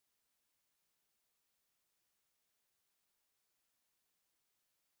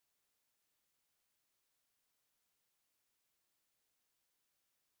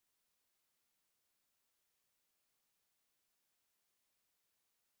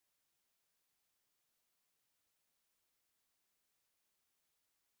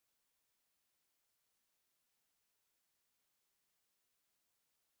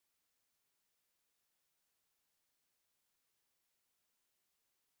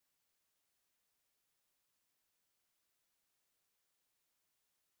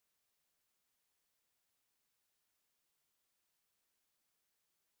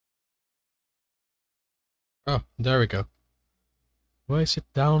Oh, there we go. Why is it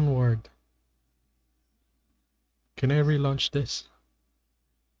downward? Can I relaunch this?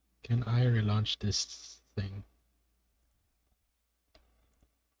 Can I relaunch this thing?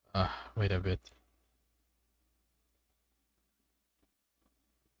 Wait a bit.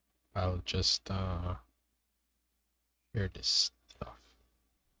 I'll just share this stuff.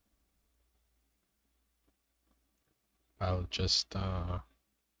 I'll just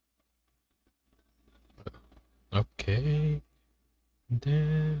okay.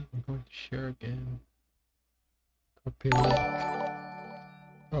 Then I'm going to share again. Copy link.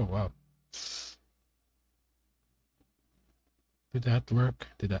 Oh wow. Did that work?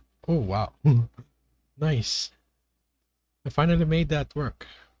 Did that? Oh wow. Nice. I finally made that work.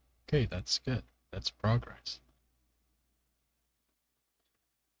 Okay, that's good. That's progress.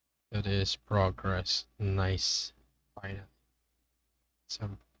 That is progress. Nice. Finally.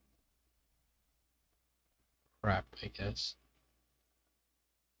 Some crap, I guess.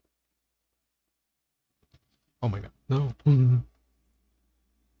 Oh my god. No.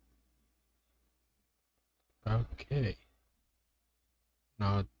 Okay.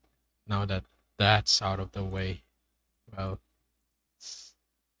 Now, now that that's out of the way, well,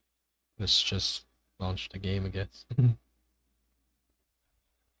 let's just launch the game, I guess.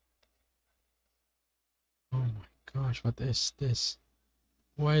 Oh my gosh, what is this?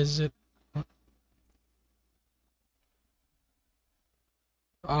 Why is it?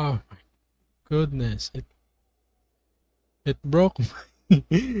 Oh my goodness! It broke my.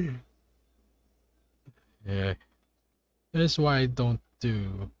 Yeah, that is why I don't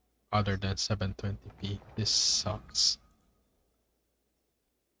do other than 720p. This sucks.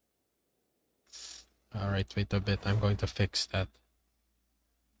 Alright, wait a bit. I'm going to fix that.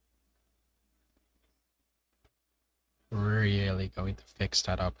 Really going to fix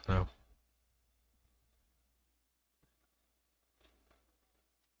that up now.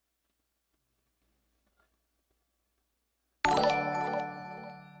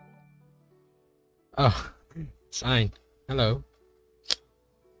 Oh, it's fine. Hello.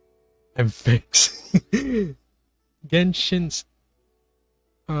 I'm fixed. Genshin's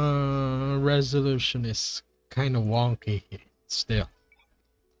resolution is kind of wonky still.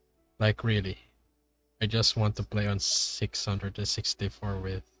 Like really. I just want to play on 664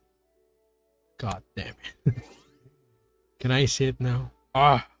 with. God damn it. Can I see it now?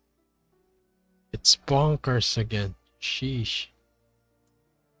 Ah, it's bonkers again. Sheesh.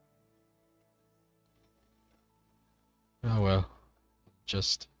 Oh well.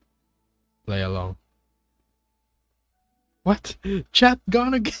 Just play along. What? Chat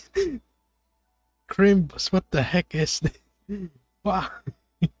gone again? Crimbus, what the heck is this? Wow.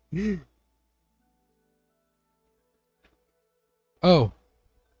 Oh.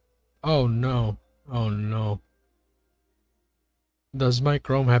 Oh no. Oh no. Does my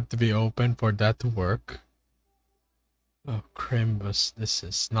Chrome have to be open for that to work? Oh, Crimbus, this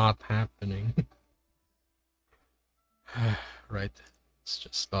is not happening. Right. Let's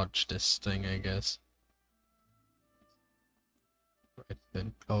just launch this thing, I guess. Right,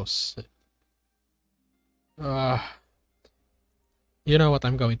 then close it. You know what?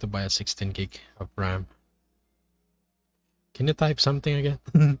 I'm going to buy a 16 gig of RAM. Can you type something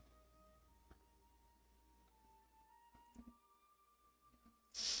again?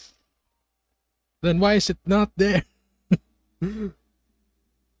 Then why is it not there?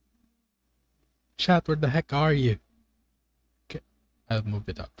 Chat, where the heck are you? Okay, I'll move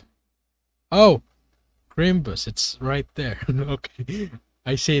it up. Oh, Crimbus, it's right there. Okay,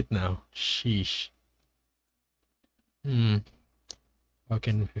 I see it now. Sheesh. How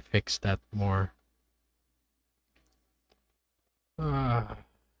can we fix that more? Ah,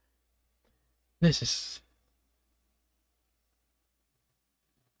 this is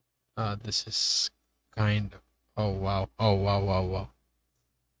this is kind of. Oh wow! Oh wow! Wow! Wow!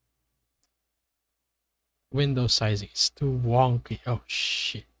 Window sizing is too wonky. Oh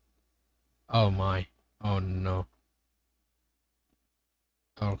shit! Oh my! Oh no!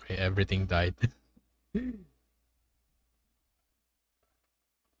 Okay, everything died.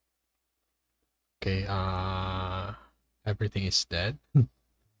 Okay, everything is dead.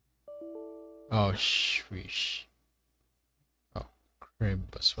 Oh, shwish. Oh,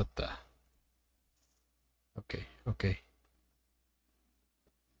 Crimbus, what the? Okay, okay.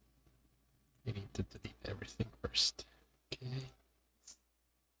 You need to delete everything first. Okay.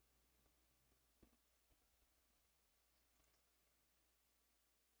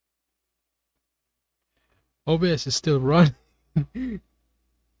 OBS is still running.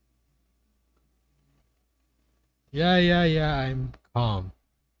 Yeah, I'm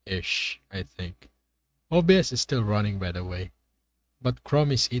calm-ish, I think. OBS is still running, by the way. But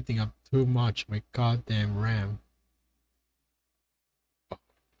Chrome is eating up too much. My goddamn RAM. Oh,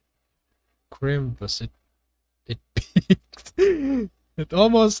 Crimbus, it peaked. It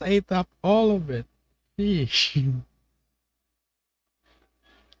almost ate up all of it. Sheesh.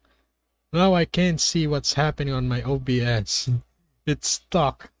 Now I can't see what's happening on my OBS. It's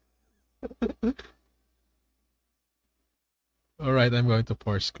stuck. Alright, I'm going to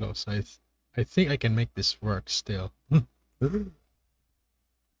force close. I think I can make this work still.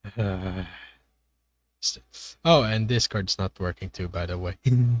 Oh, and Discord's not working too, by the way.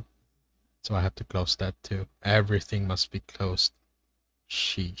 So I have to close that too. Everything must be closed.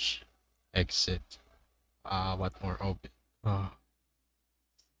 Sheesh. Exit. What more open? Oh.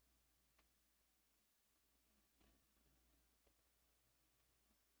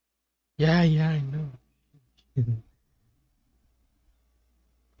 Yeah, I know.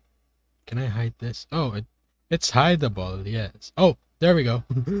 Can I hide this? Oh, it's hideable, yes. Oh, there we go.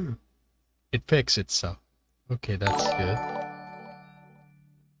 It fixed itself. Okay, that's good.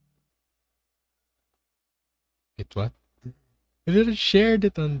 Wait, what? I didn't shared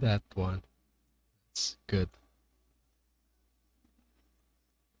it on that one. That's good.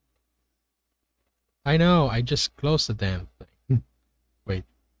 I know, I just closed the damn thing. Wait,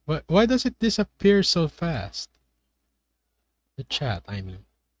 why does it disappear so fast? The chat, I mean.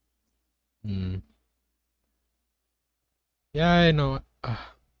 Yeah, I know.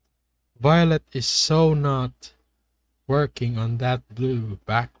 Violet is so not working on that blue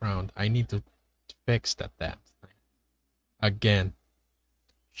background. I need to fix that damn thing. Again.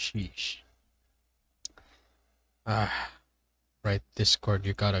 Sheesh. Right, Discord,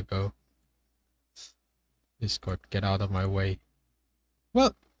 you gotta go. Discord, get out of my way.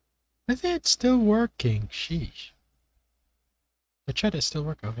 Well, I think it's still working. Sheesh. The chat is still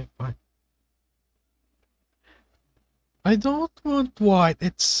working. Okay, fine. I don't want white.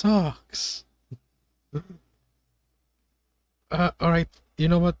 It sucks. Alright. You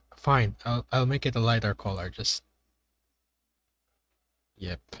know what? Fine. I'll make it a lighter color. Just.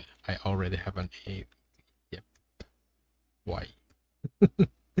 Yep. I already have an A. Yep. Why?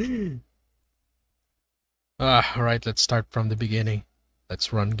 Alright. Let's start from the beginning.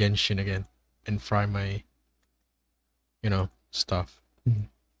 Let's run Genshin again and fry my, stuff.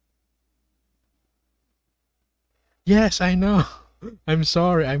 Yes, I know. I'm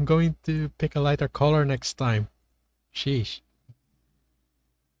sorry. I'm going to pick a lighter color next time. Sheesh.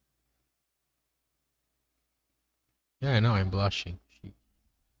 Yeah, I know. I'm blushing. Sheesh.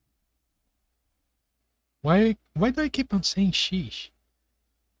 Why do I keep on saying sheesh?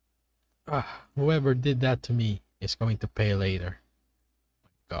 Whoever did that to me is going to pay later.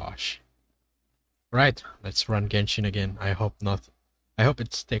 Gosh. Right, let's run Genshin again. I hope not. I hope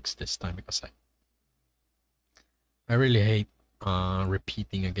it sticks this time because I really hate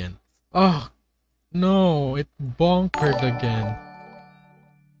repeating again. Oh no, it bonkered again.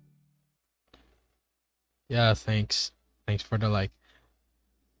 Yeah, thanks. Thanks for the like.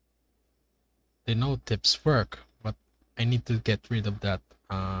 The no tips work, but I need to get rid of that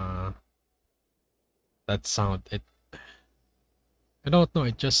that sound. I don't know,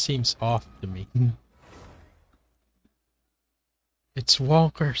 it just seems off to me. It's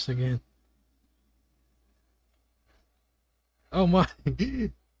wonkers again. Oh my.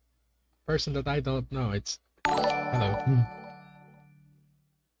 Person that I don't know. It's hello.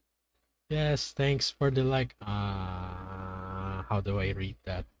 Yes, thanks for the like. How do I read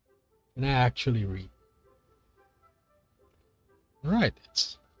that? Can I actually read? Right,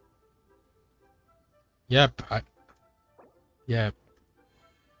 it's. Yep, Yep.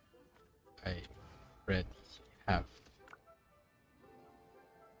 I already have.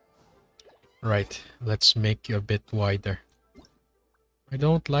 Right, let's make you a bit wider. I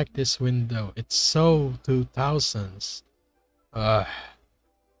don't like this window. It's so 2000s. I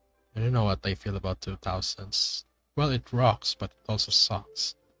don't know what I feel about 2000s. Well, it rocks, but it also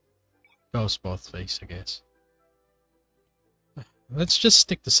sucks. Goes both ways, I guess. Let's just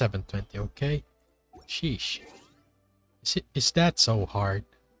stick to 720, okay? Sheesh. Is that so hard?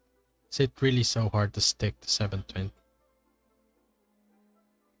 Is it really so hard to stick to 720?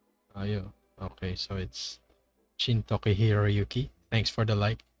 Oh, yeah. Okay, so it's Shintoki Hiroyuki. Thanks for the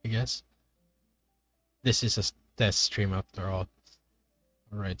like, I guess. This is a test stream after all.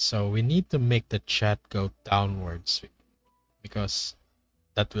 Alright, so we need to make the chat go downwards because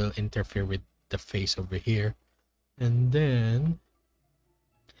that will interfere with the face over here. And then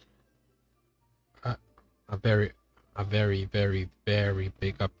a very, very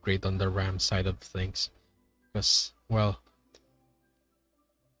big upgrade on the RAM side of things. Because, well,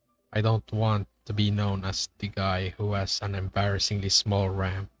 I don't want to be known as the guy who has an embarrassingly small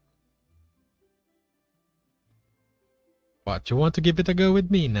RAM. But you want to give it a go with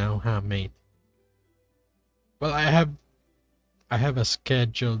me now, huh, mate? Well, I have a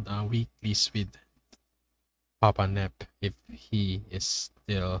scheduled weeklies with Papa Nep if he is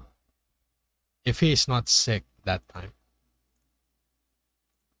not sick that time.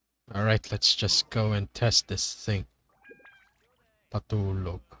 Alright, let's just go and test this thing.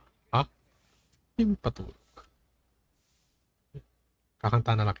 Patulog. Ha? Yung patulog.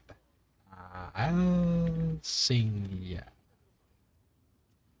 Kakanta na lang kita. I'll sing ya.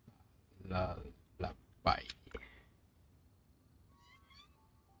 Lullaby.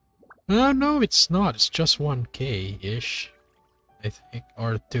 No, it's not. It's just 1K-ish. I think.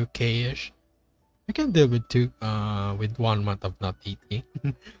 Or 2K-ish. I can deal with with 1 month of not eating.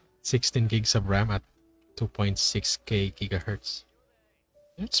 16 gigs of RAM at 2.6K gigahertz.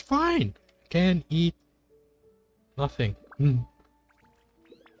 It's fine. I can eat nothing.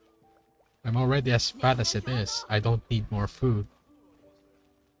 I'm already as fat as it is. I don't need more food.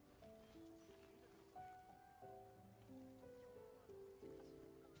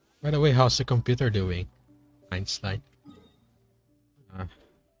 By the way, how's the computer doing? Einstein.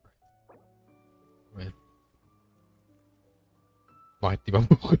 Well. Bakit di ba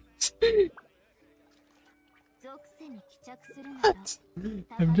bukas? What?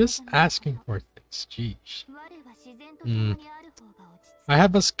 I'm just asking for things. Jeez. I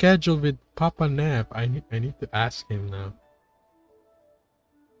have a schedule with Papa Nap. I need to ask him now.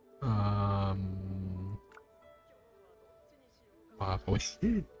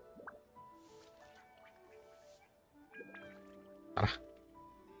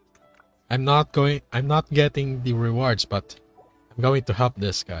 I'm not getting the rewards, but I'm going to help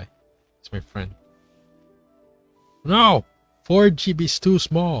this guy. It's my friend. No! 4GB is too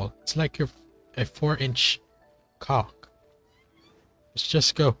small. It's like a 4-inch cock. Let's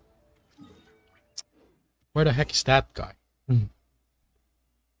just go. Where the heck is that guy?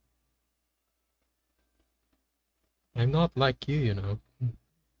 I'm not like you, you know.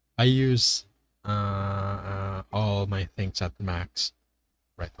 I use all my things at max.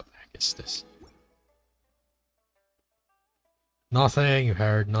 Right, what the heck is this? Nothing, you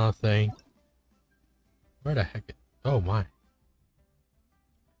heard nothing. Where the heck? Oh my.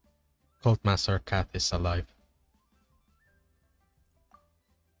 Cult Master Cat is alive.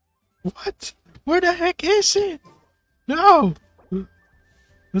 What? Where the heck is it? No!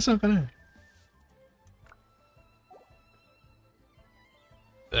 Nasaan ka na?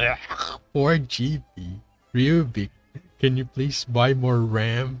 4GB. Rubik. Can you please buy more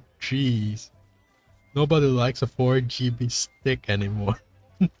RAM? Jeez. Nobody likes a 4GB stick anymore.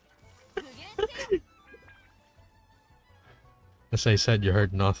 As I said, you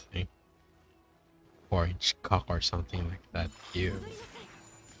heard nothing. 4-inch cock or something like that. Ew.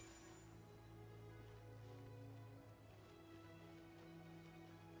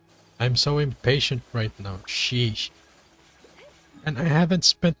 I'm so impatient right now. Sheesh. And I haven't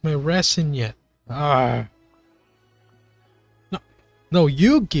spent my resin yet. Ah. No,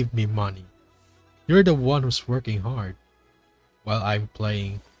 you give me money. You're the one who's working hard. While I'm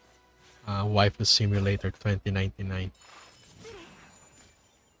playing Waifu Simulator 2099.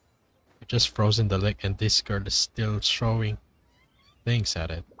 I just frozen the link and this girl is still throwing things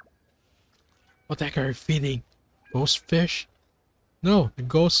at it. What the heck are you feeding? Ghost fish? No, the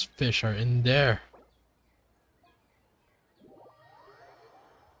ghost fish are in there.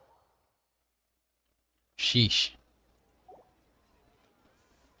 Sheesh.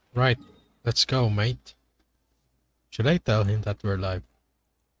 Right, let's go, mate. Should I tell him that we're live?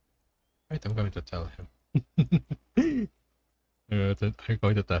 Right, I'm going to tell him. I'm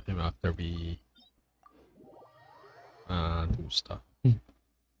going to tell him after we do stuff.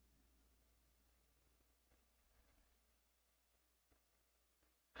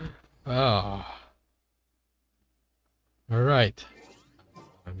 Ah. Alright.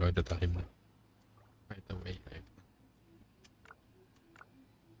 I'm going to tell him that right away.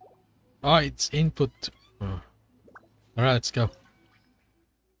 Oh, it's input. Oh. Alright, let's go.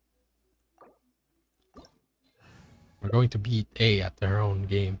 We're going to beat A at their own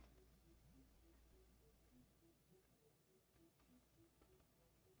game.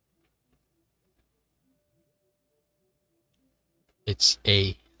 It's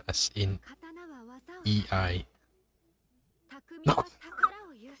A as in EI. No.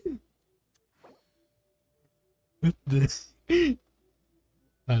 What this?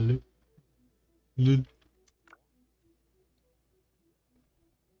 Hello. Lul.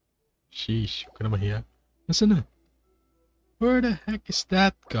 Sheesh, huwag ka na mahiya. Nasaan na? Where the heck is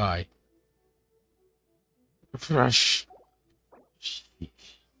that guy? Fresh.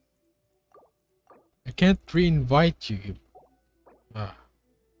 I can't re-invite you. Ah,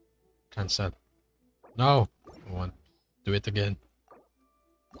 cancel. No, I want to do it again.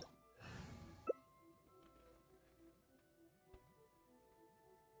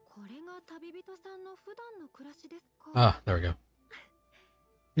 Ah, there we go.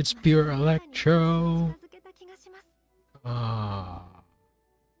 It's pure electro. Ah.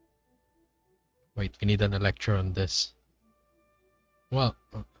 Wait, we need an electro on this. Well,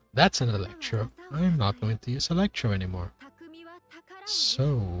 that's an electro. I'm not going to use electro anymore.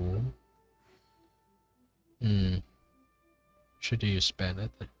 So... should you use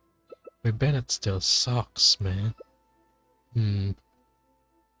Bennett? But Bennett still sucks, man.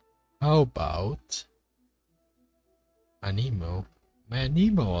 How about... Anemo? My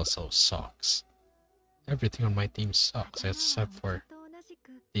Anemo also sucks. Everything on my team sucks except for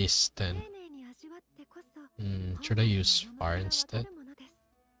this then. Should I use fire instead?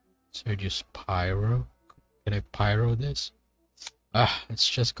 Should I use pyro? Can I pyro this? Let's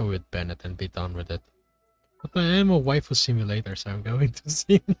just go with Bennett and be done with it. But I am a waifu simulator, so I'm going to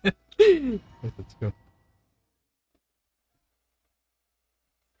see it. Let's go.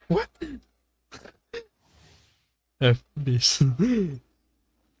 What? F this.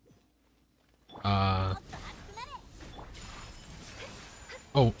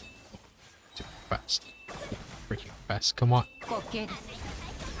 Oh. Too fast. Freaking fast. Come on.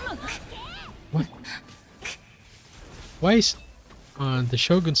 What? Why is... the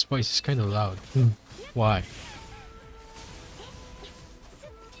Shogun's voice is kind of loud. Why?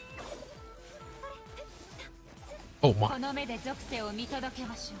 Oh my.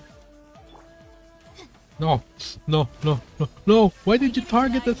 No. No, no, no, no. Why did you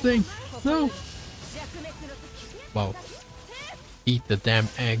target the thing? No. Wow. Eat the damn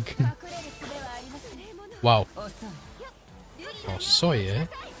egg. Wow. Oh, soy, eh?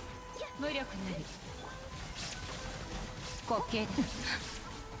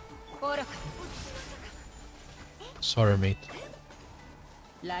 Sorry, mate.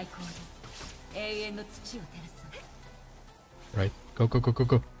 Right. Go, go, go, go,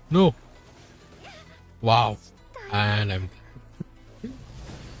 go. No! Wow. And I'm...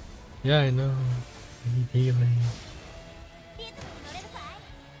 Yeah, I know. I need healing.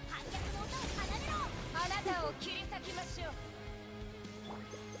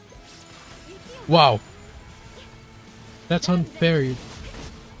 Wow. That's unfair. You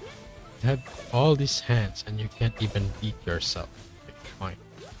have all these hands and you can't even beat yourself. Okay, fine.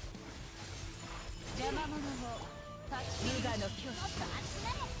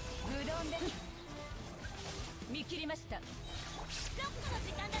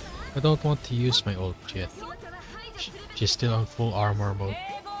 I don't want to use my ult yet. She's still on full armor mode.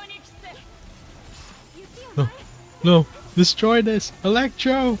 No, no, destroy this!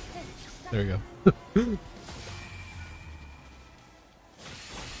 Electro! There we go.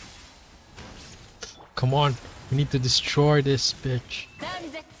 Come on, we need to destroy this bitch.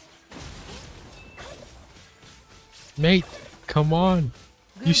 Mate, come on.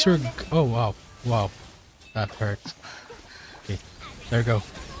 Use your... Oh, wow. Wow. That hurts. Okay, there we go.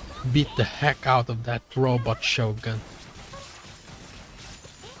 Beat the heck out of that robot Shogun.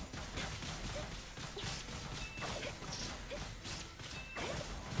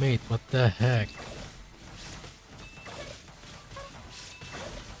 Mate, what the heck?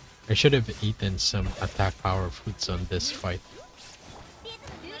 I should have eaten some attack power foods on this fight.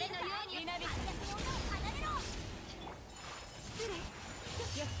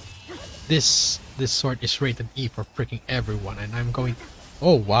 This sword is rated E for freaking everyone, and I'm going...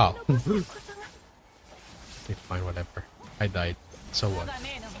 Oh, wow. Okay, fine, whatever. I died. So what?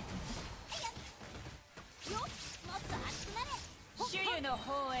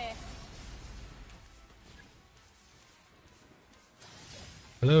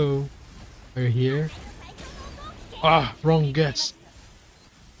 Hello? Are you here? Ah, wrong guess.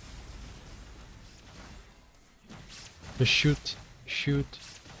 Just shoot. Shoot.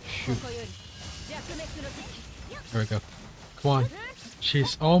 Shoot. There we go. Come on.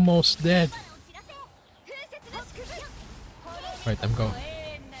 She's almost dead. Right, I'm going.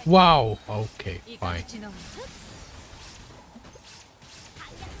 Wow! Okay, fine.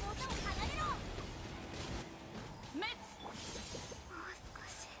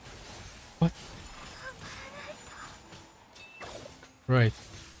 What? Right.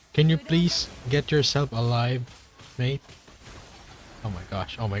 Can you please get yourself alive, mate? Oh my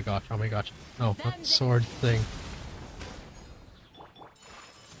gosh, oh my gosh, oh my gosh. No, not sword thing.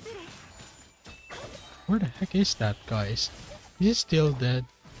 Where the heck is that, guys? Is he still dead?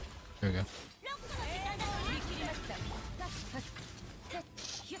 There we go.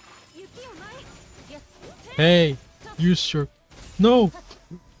 Hey, use your... No!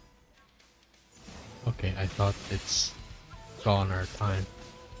 Okay, I thought it's gone our time.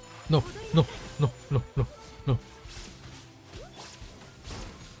 No, no, no, no, no, no.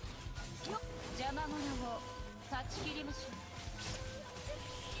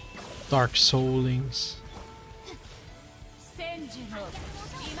 Dark Soulings.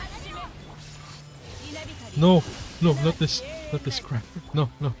 No, no, not this crap. No,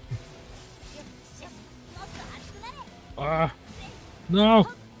 no. Ah, no!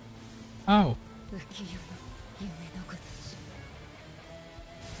 Ow!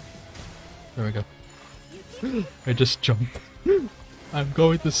 There we go. I just jumped. I'm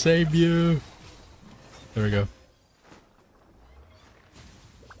going to save you. There we go.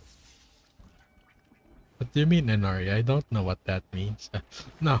 What do you mean, NRE? I don't know what that means.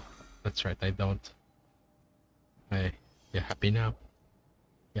 No, that's right, I don't. Hey, you happy now?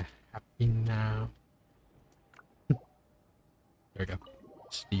 You happy now? There we go.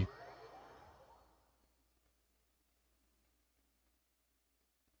 Steve.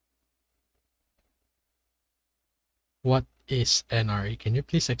 What is NRE? Can you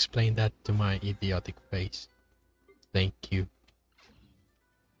please explain that to my idiotic face? Thank you.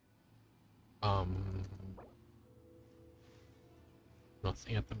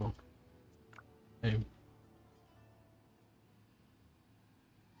 Nothing at the moment.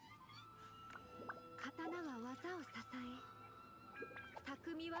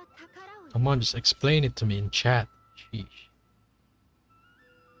 Come on, just explain it to me in chat. Sheesh.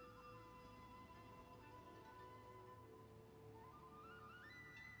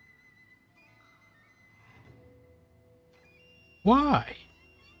 Why?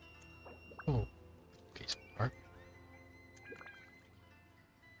 Oh, okay, sorry.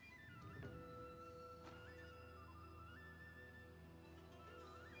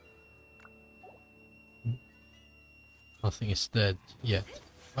 Nothing is dead yet.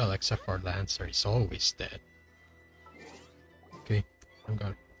 Well, except for Lancer, he's always dead. Okay, I'm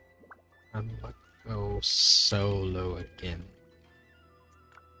gonna go solo again.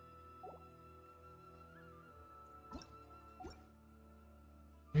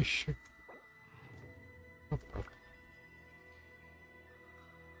 You sure? No problem.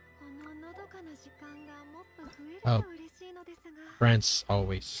 Oh, friends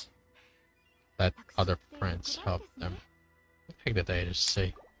always let other friends help them. What the heck did I just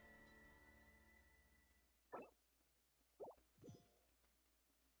say?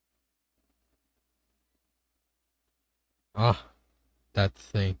 Ah, that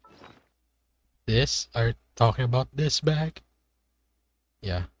thing. This? Are you talking about this bag?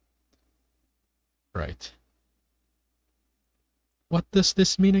 Yeah. Right. What does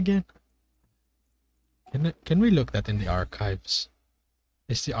this mean again? Can we look that in the archives?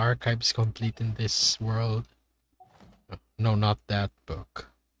 Is the archives complete in this world? No, not that book.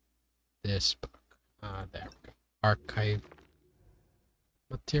 This book. There we go. Archive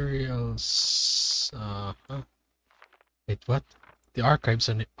materials. Wait, what? The archives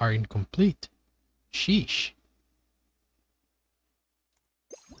are incomplete. Sheesh.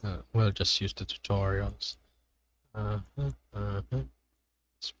 We'll just use the tutorials.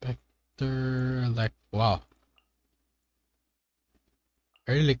 Spectre, like, wow.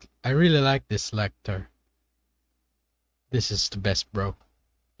 I really like this Lecter. This is the best, bro.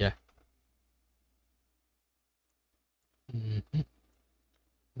 Yeah.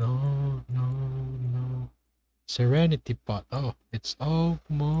 No, no, no. Serenity pot. Oh, it's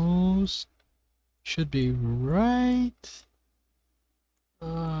almost should be right.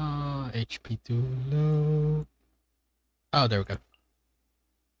 HP too low. Oh, there we go.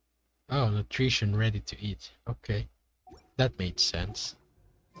 Oh, nutrition ready to eat. Okay, that made sense.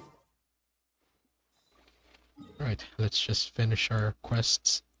 Right, let's just finish our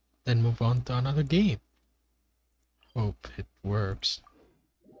quests, then move on to another game. Hope it works.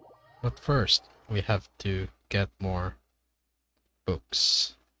 But first, we have to get more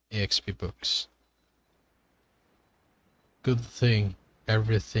books, EXP books. Good thing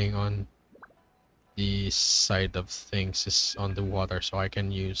everything on the side of things is on the water, so I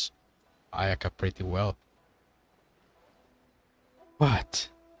can use Ayaka pretty well. What?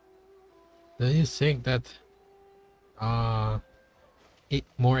 Do you think that more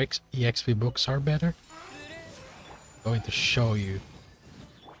EXP books are better? I'm going to show you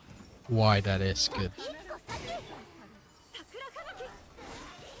why that is good.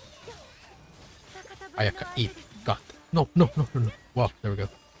 Ayaka, eat. God. No, no, no, no, no. Wow, there we go.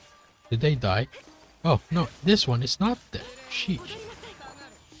 Did they die? Oh, no, this one is not dead. Sheesh.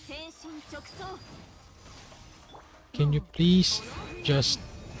 Can you please just...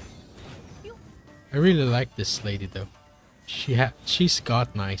 I really like this lady though. She's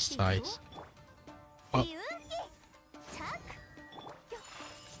got nice size. Oh.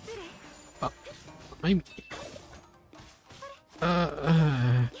 Oh. I'm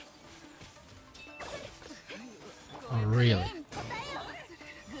oh really?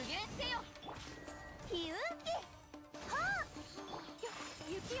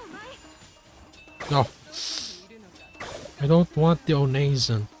 No. I don't want the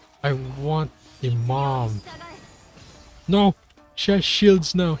Onazen. I want the mom. No! She has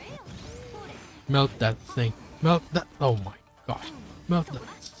shields now. Melt that thing. Melt that. Oh my gosh. Melt that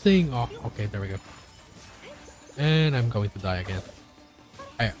thing off. Okay, there we go. And I'm going to die again.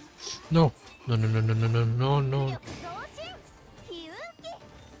 No. No, no, no, no, no, no, no, no.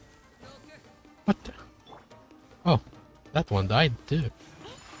 What the? Oh, that one died too.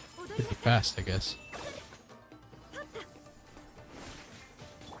 Pretty fast, I guess.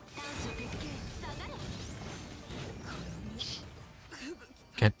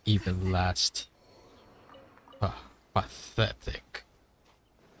 Can't even last. Ah, pathetic.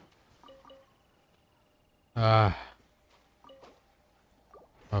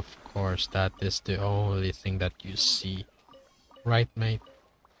 Of course, that is the only thing that you see. Right, mate?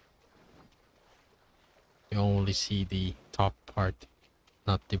 You only see the top part,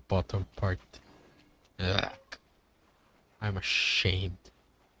 not the bottom part. Ugh. I'm ashamed.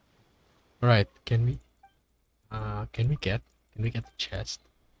 Alright, can we get the chest?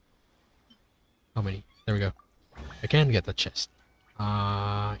 How many? There we go. I can get the chest.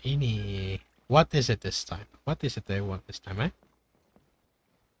 Any... What is it this time? What is it they want this time, eh?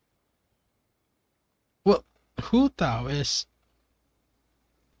 Well, Hu Tao is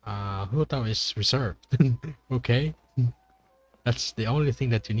reserved. Okay? That's the only thing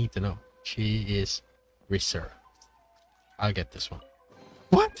that you need to know. She is reserved. I'll get this one.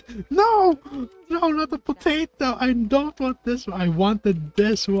 What? No! No, not the potato! I don't want this one. I wanted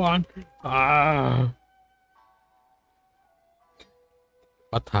this one. Ah!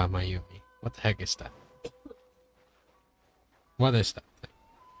 What Mayumi? What the heck is that? What is that thing?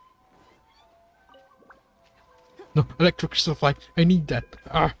 No, electric crystal fly. I need that.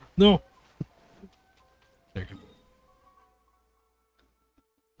 Ah, no. There you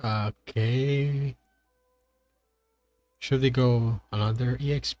go. Okay. Should we go another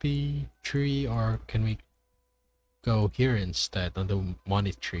EXP tree, or can we go here instead on the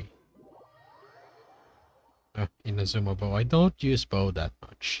money tree? Inazuma bow. I don't use bow that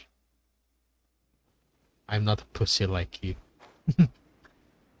much. I'm not a pussy like you.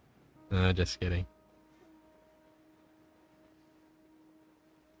 No, just kidding.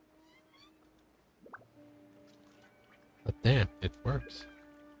 But damn, it works.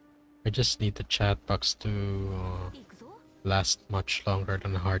 I just need the chat box to last much longer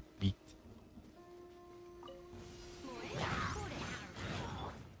than a heartbeat.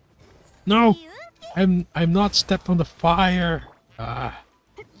 No! I'm not stepped on the fire! Ah.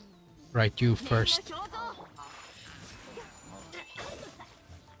 Right, you first.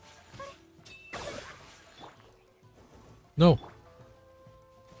 No!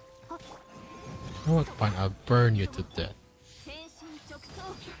 No, what point? I'll burn you to death.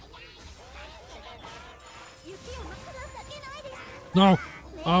 No!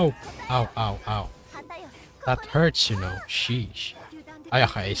 Oh! Ow, ow, ow. That hurts, you know. Sheesh.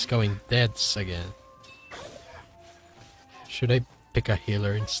 Ayaka is going dead again. Should I pick a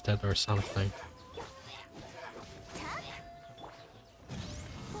healer instead or something?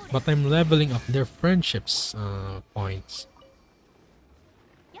 But I'm leveling up their friendships points.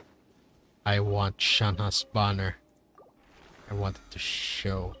 I want Shanha's banner. I wanted to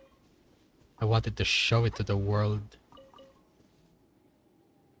show. I wanted to show it to the world.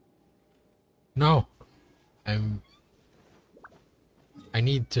 No! I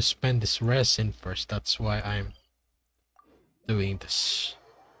need to spend this resin first, that's why I'm doing this.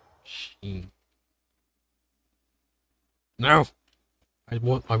 No! I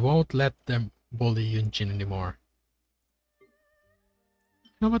won't let them bully Yunjin anymore.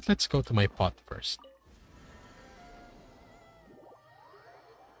 You know what, let's go to my pot first.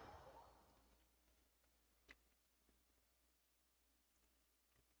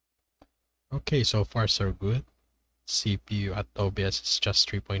 Okay, so far so good. CPU at OBS is just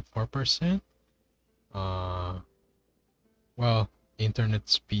 3.4%. Well, internet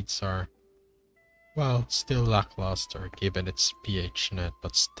speeds are, well, still lackluster given its PHNet,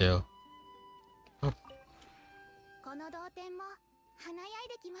 but still. Oh.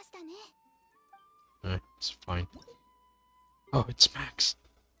 It's fine. Oh, it's Max.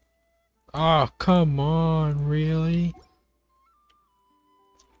 Oh, come on, really?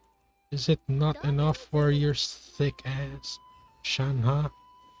 Is it not enough for your thick ass, Shanha?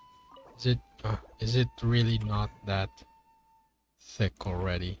 Is it really not that thick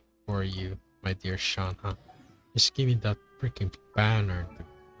already for you, my dear Shanha? Just give me that freaking banner.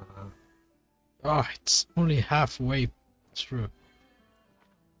 Oh, it's only halfway through.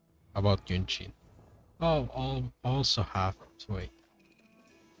 How about Genshin? Oh, also halfway.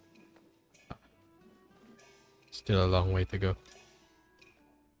 Still a long way to go.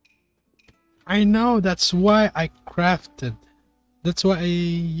 I know, that's why I crafted. That's why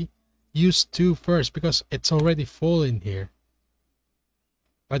I used 2 first, because it's already full in here.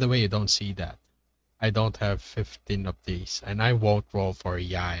 By the way, you don't see that. I don't have 15 of these, and I won't roll for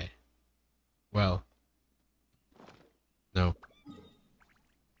Yai. Well, no.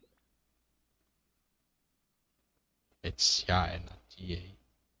 It's Yai, not GA.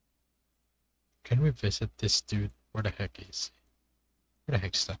 Can we visit this dude? Where the heck is he? Where the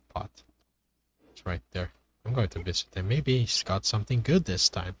heck's that pot? It's right there. I'm going to visit him. Maybe he's got something good this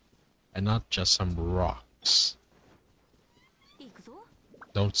time, and not just some rocks.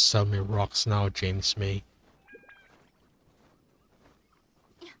 Don't sell me rocks now, James May.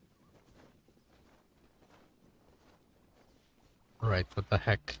 Alright, what the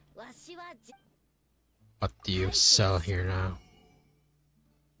heck? What do you sell here now?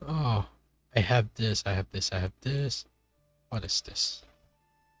 Oh, I have this, I have this, I have this. What is this?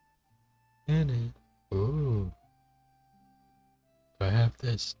 Ooh. Do I have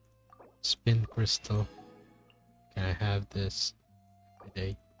this? Spin crystal. Can I have this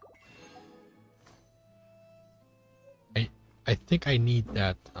today? I think I need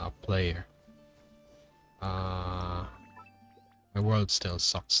that player. My world still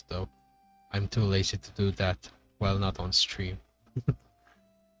sucks though. I'm too lazy to do that while not on stream.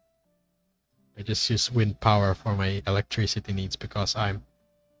 I just use wind power for my electricity needs because I'm,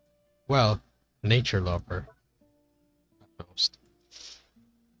 well, nature lover. At most.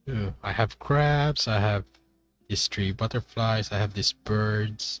 Ooh, I have crabs, I have these 3 butterflies, I have these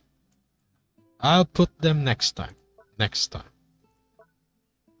birds. I'll put them next time. Next time.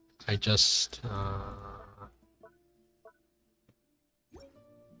 I just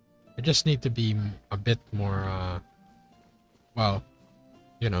need to be a bit more well,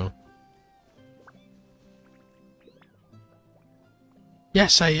 you know.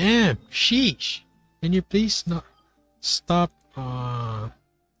 Yes, I am. Sheesh. Can you please not stop? Can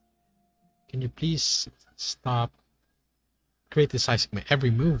you please stop criticizing my every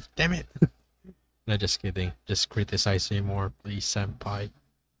move? Damn it. No, just kidding. Just criticize me more, please, senpai.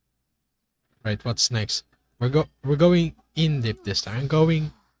 Right, what's next? We're going in deep this time. I'm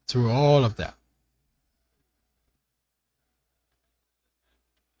going through all of that.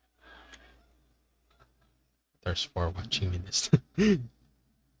 There's 4 watching me this time.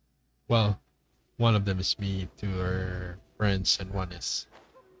 Well, one of them is me, 2 are friends, and 1 is,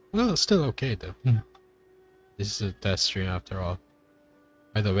 well, still okay though. This is a test stream after all.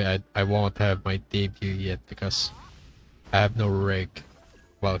 By the way, I won't have my debut yet because I have no rig,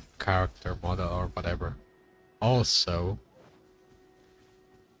 well, character model or whatever. Also,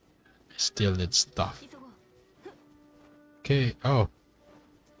 I still need stuff. Okay, oh.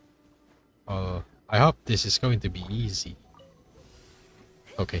 I hope this is going to be easy.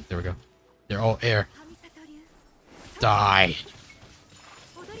 Okay, there we go. They're all air. Die!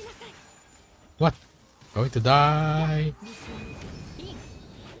 What? Going to die?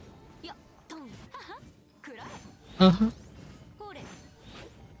 Uh-huh.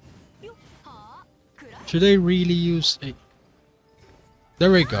 Should I really use a...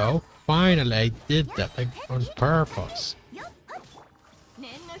 There we go. Finally, I did that, like, on purpose.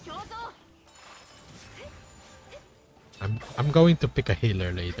 I'm going to pick a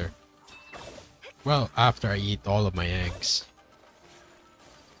healer later. Well, after I eat all of my eggs.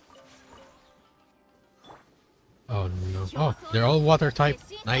 Oh no. Oh, they're all water type.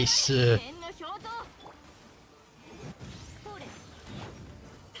 Nice.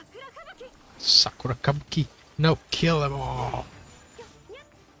 Sakura Kabuki. No, kill them all.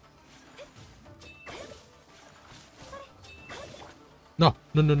 No,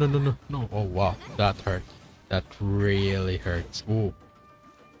 no, no, no, no, no, no. Oh wow, that hurt. That really hurts. Ooh.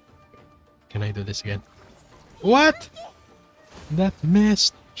 Can I do this again? What? That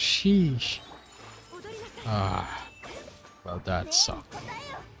missed. Sheesh. Ah. Well, that sucked.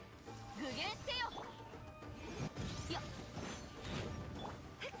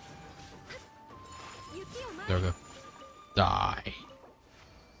 There we go. Die.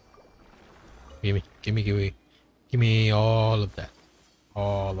 Gimme, gimme, gimme. Gimme all of that.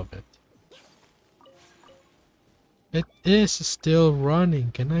 All of it. is still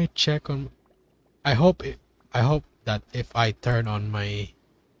running. Can I check on? I hope it. I hope that if I turn on my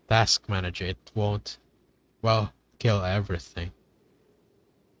task manager, it won't, well, kill everything.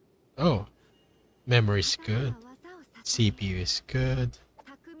 Oh, memory's good. CPU is good.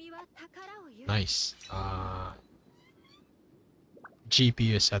 Nice.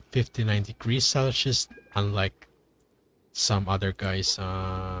 GPU is at 59 degrees Celsius, unlike some other guys,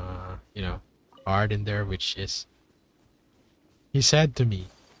 you know, hard in there, which is, he said to me,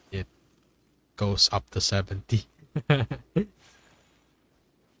 it goes up to 70.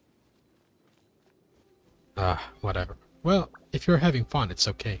 Whatever. Well, if you're having fun, it's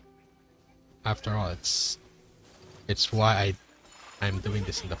okay. After all, it's why I'm doing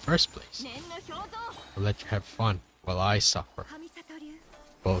this in the first place. To let you have fun while I suffer.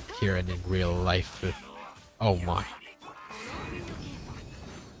 Both here and in real life. Oh my.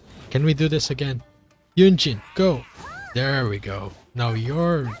 Can we do this again? Yunjin, go! There we go. Now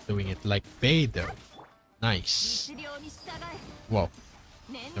you're doing it like Beidou. Nice. Whoa.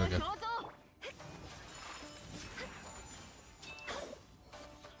 There we go.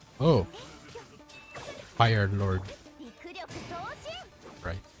 Oh. Fire Lord.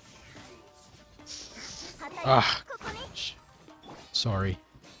 Right. Ah. Sorry.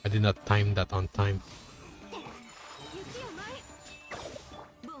 I did not time that on time.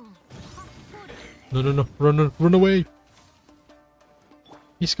 No, no, no. Run away.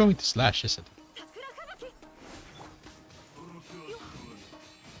 He's going to slash, isn't he?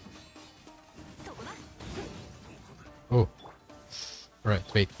 Oh. Right,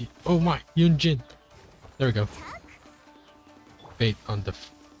 wait. Oh my, Yunjin. There we go. Wait on the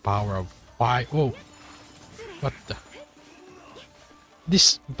power of fire. Oh. What the?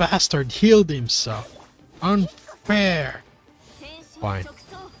 This bastard healed himself. Unfair. Fine.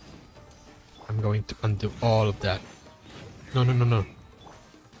 I'm going to undo all of that. No, no, no, no.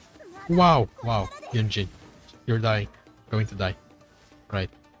 Wow, wow, Yunjin. You're dying. Going to die. Right.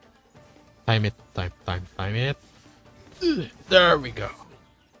 Time it. Time it. There we go.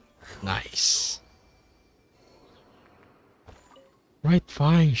 Nice. Right,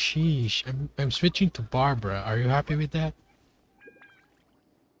 fine, sheesh. I'm switching to Barbara. Are you happy with that?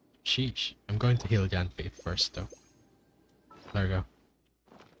 Sheesh. I'm going to heal Yanfei first though. There we go.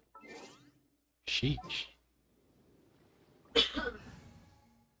 Sheesh.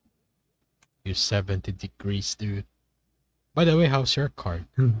 You 70 degrees, dude. By the way, how's your card?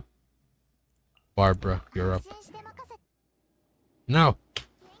 Barbara, you're up. Now,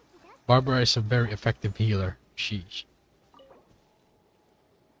 Barbara is a very effective healer. Sheesh.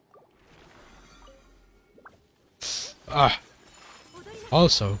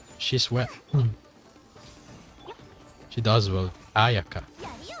 Also, she's wet. She does well. Ayaka.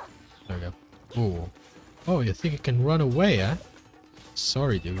 There we go. Ooh. Oh, you think you can run away, eh?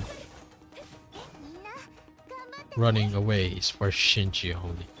 Sorry, dude. Running away is for Shinji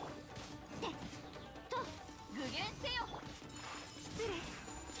only.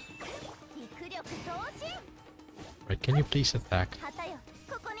 Right, can you please attack?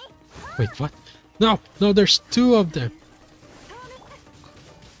 Wait, what? No, no, there's two of them.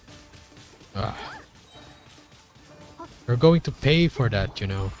 You're going to pay for that, you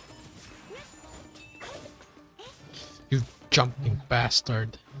know. You jumping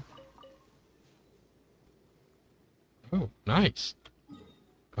bastard. Oh, nice.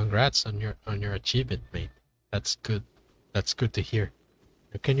 Congrats on your achievement, mate. That's good. That's good to hear.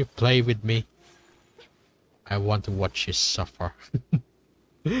 Can you play with me? I want to watch you suffer.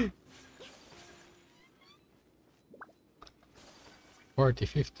 40,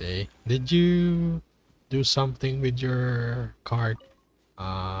 50. Did you do something with your card?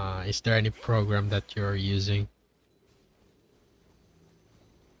 Is there any program that you're using?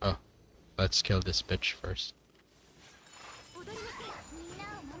 Oh, let's kill this bitch first.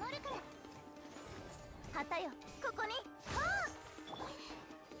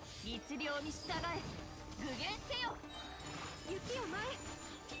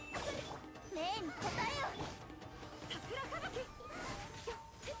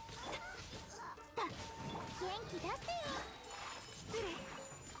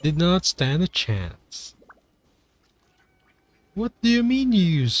 Did not stand a chance. What do you mean you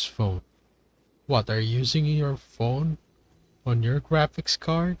use phone? What, are you using your phone on your graphics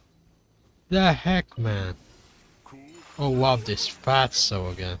card? The heck, man. Oh wow, this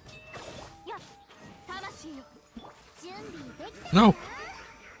fatso again. No!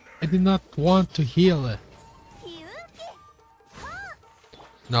 I did not want to heal it.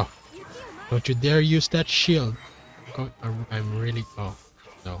 No. Don't you dare use that shield. I'm really... Oh,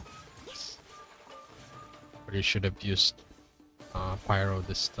 no. But you should have used Pyro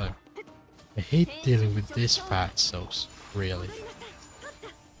this time. I hate dealing with these fatsos, really.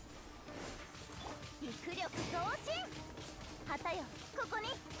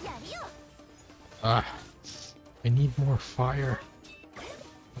 Ah, I need more fire.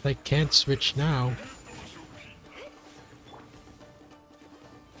 But I can't switch now.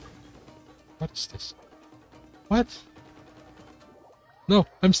 What is this? What? No,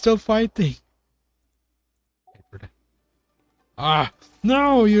 I'm still fighting. Ah,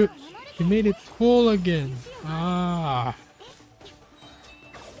 no, you made it full again. Ah,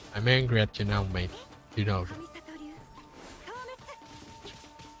 I'm angry at you now, mate. You know.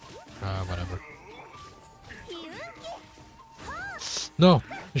 Whatever. No,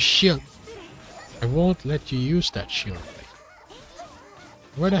 the shield. I won't let you use that shield.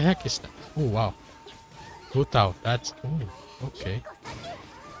 Where the heck is that? Oh wow. Put out. That's. Oh, okay.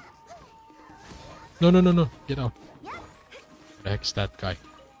 No, no, no, no. Get out. Where the heck's that guy?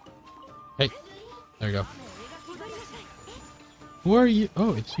 Hey, there you go. Who are you?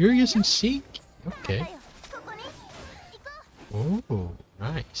 Oh, you're using sync. Okay. Oh,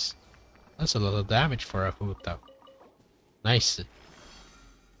 nice. That's a lot of damage for a Hutao. Nice.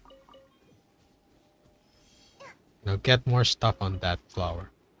 Now get more stuff on that flower.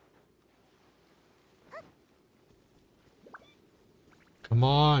 Come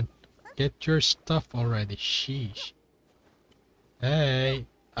on, get your stuff already. Sheesh. Hey,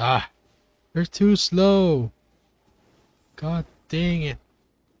 you're too slow. God dang it.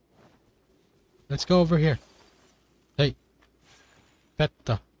 Let's go over here. Hey,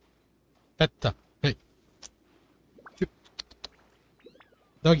 Petta. Petta. Hey.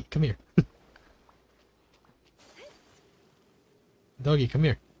 Doggy, come here. Doggy, come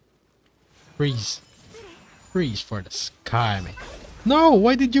here. Freeze. Freeze for the sky, man. No,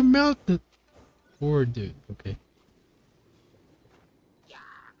 why did you melt it? Poor dude. Okay.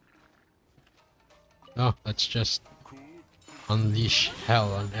 Oh, let's just unleash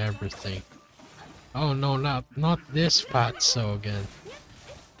hell on everything. Oh no, not this fatso again.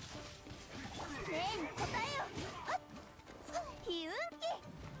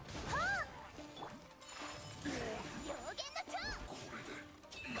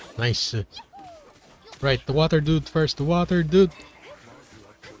 Nice. Right, the water dude first. The water dude.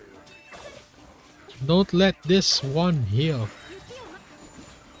 Don't let this one heal.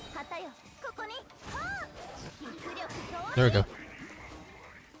 There we go.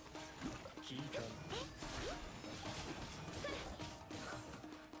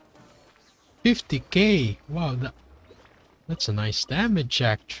 50k. Wow, that's a nice damage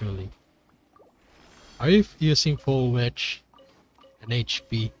actually. Are you using full witch and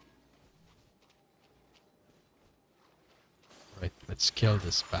HP? Right, let's kill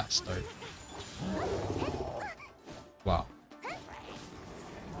this bastard. Wow.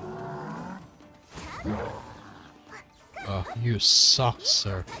 Oh, you suck,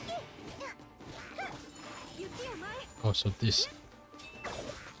 sir. Oh, so this.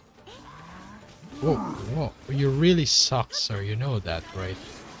 Whoa, whoa, you really suck, sir. You know that, right?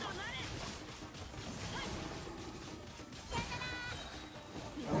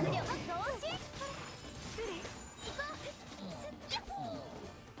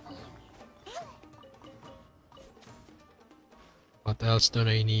 What else do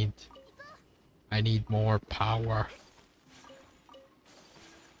I need? I need more power.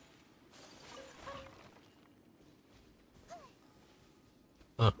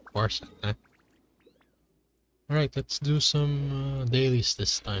 Of course. Alright, let's do some dailies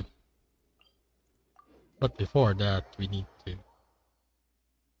this time. But before that, we need to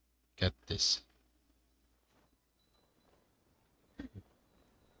get this.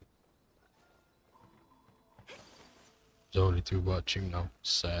 There's only 2 watching now.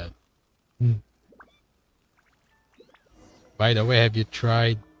 Sad. By the way, have you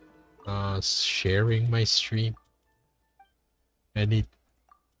tried sharing my stream? I'm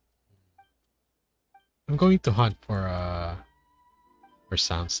going to hunt for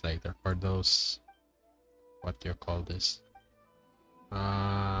sounds later, for those, what do you call this?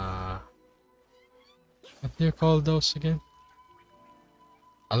 What do you call those again?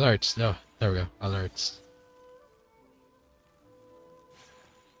 Alerts. Oh, there we go. Alerts.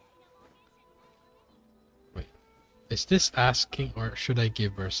 Wait, is this asking or should I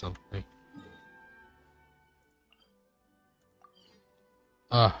give her something?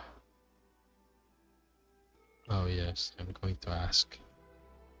 Oh yes, I'm going to ask.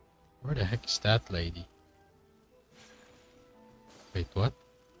 Where the heck is that lady? Wait, what?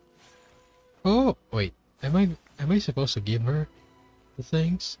 Oh, wait. Am I supposed to give her the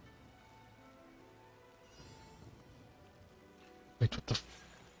things? Wait, what the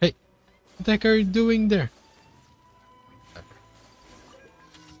hey, what the heck are you doing there?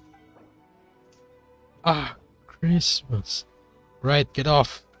 Ah, Christmas. Right, get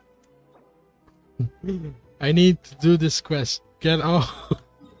off. I need to do this quest. Get off.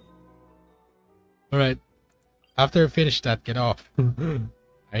 Alright, after I finish that, get off.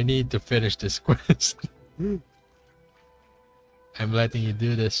 I need to finish this quest. I'm letting you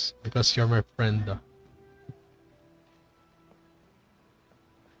do this because you're my friend though.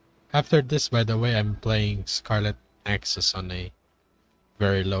 After this, by the way, I'm playing Scarlet Nexus on a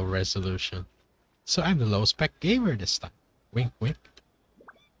very low resolution. So I'm the low spec gamer this time. Wink wink.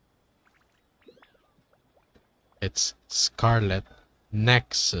 It's Scarlet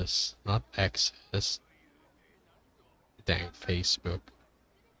Nexus, not X's. Dang Facebook.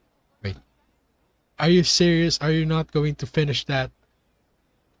 Wait. Are you serious? Are you not going to finish that?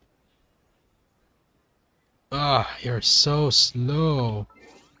 Ah, you're so slow.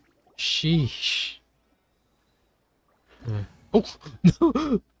 Sheesh. Oh,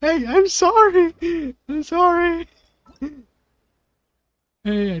 no. Hey, I'm sorry. I'm sorry.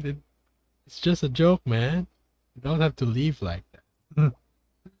 Hey, I did. It's just a joke, man. You don't have to leave like that.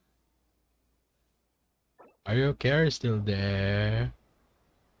 Are you okay? Are you still there?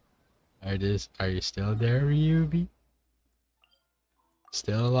 Are you still there, Ryubi?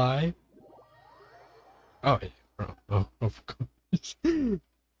 Still alive? Oh, yeah. Oh, of course.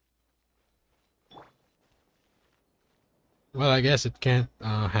 Well, I guess it can't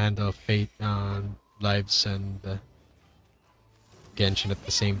handle Fate lives and Genshin at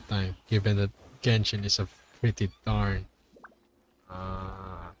the same time, given that Genshin is a pretty darn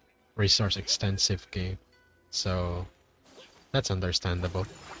resource extensive game. So that's understandable.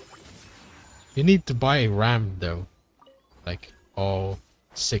 You need to buy a RAM though, like all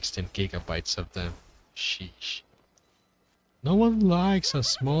 16 gigabytes of them. Sheesh. No one likes a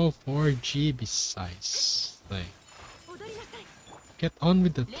small 4 GB size thing. Get on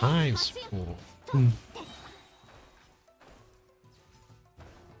with the times, fool.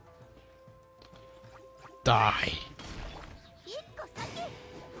 Die.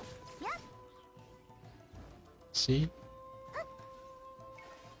 See?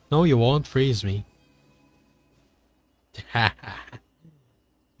 No, you won't freeze me.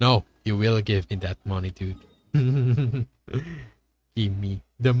 No, you will give me that money, dude. Give me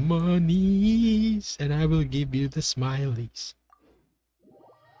the monies, and I will give you the smileys.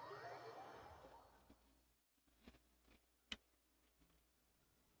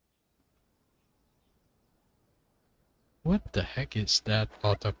 What the heck is that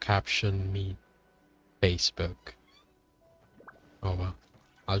auto caption mean? Facebook. Oh well,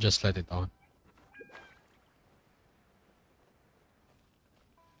 I'll just let it on.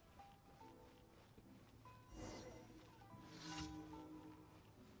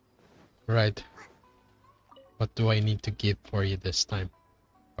 Right. What do I need to give for you this time?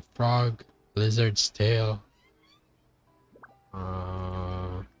 A frog, lizard's tail,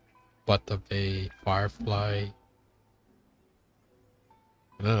 butt of a firefly.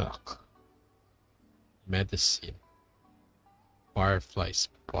 Ugh. Medicine. Firefly's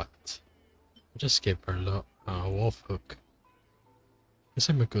butt. Just give her a wolf hook. Because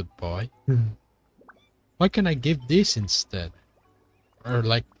I'm a good boy. Why can't I give this instead? Or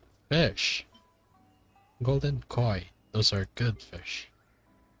like fish. Golden koi. Those are good fish.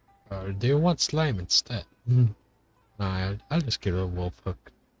 Or do you want slime instead? Nah, I'll just give her a wolf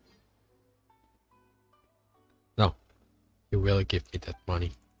hook. No. You will give me that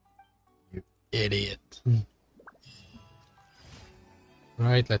money. You idiot.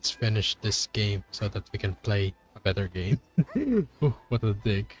 Right, let's finish this game so that we can play a better game. Oh, what a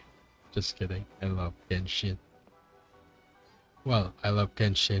dig. Just kidding. I love Genshin. Well, I love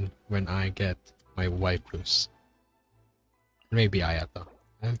Genshin when I get my waifus. Maybe Ayato.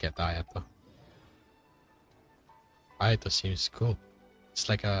 I'll get Ayato. Ayato seems cool. It's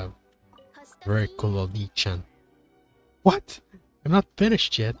like a very cool Oli-chan. What? I'm not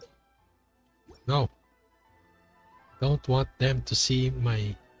finished yet. No. Don't want them to see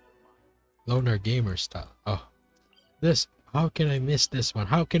my loner gamer style. Oh. This. How can I miss this one?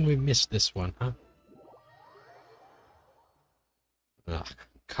 How can we miss this one, huh? Ugh,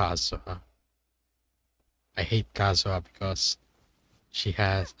 Kazuha. I hate Kazuha because she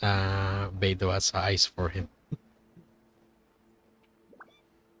has Beidou has eyes for him.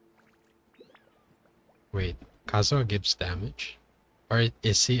 Wait, Kazuha gives damage? Or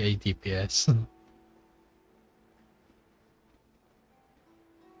is he a DPS?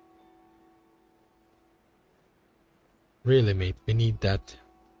 Really, mate, we need that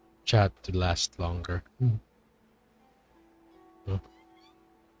chat to last longer. Oh.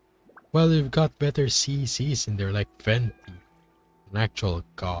 Well, you've got better CCs in there, like Venti, an actual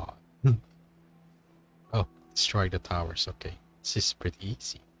god. Oh, destroy the towers. Okay, this is pretty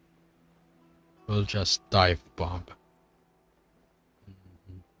easy. We'll just dive bomb.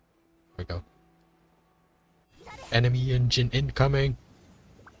 There we go. Enemy engine incoming.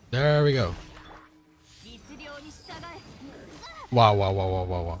 There we go. Wow, wow, wow, wow,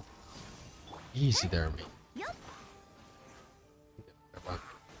 wow, wow. Easy there, mate.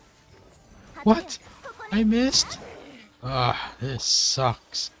 What? I missed? Ah, this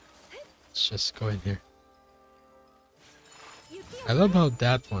sucks. Let's just go in here. I love how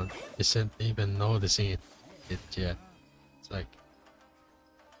that one isn't even noticing it yet. It's like,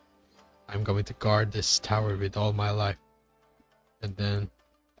 I'm going to guard this tower with all my life. And then,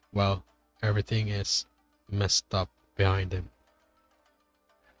 well, everything is messed up behind him.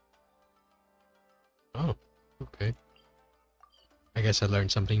 Oh, okay. I guess I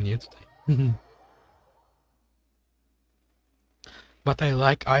learned something new today. But I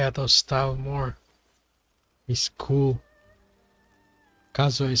like Ayato's style more. He's cool.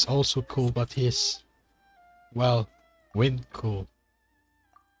 Kazuo is also cool, but he's, well, wind cool.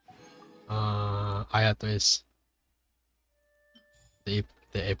 Ayato is the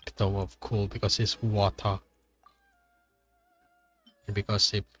epitome of cool because he's water. And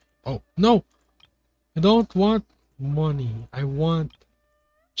because he... Oh, no! I don't want money. I want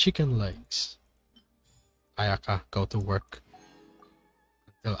chicken legs. Ayaka, go to work.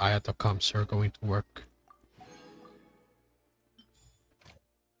 Until Ayato comes, you're going to work.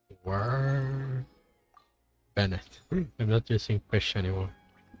 Where? Bennett. I'm not using fish anymore.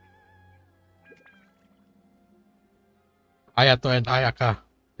 Ayato and Ayaka.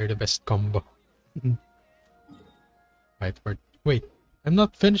 They're the best combo. Right, wait. I'm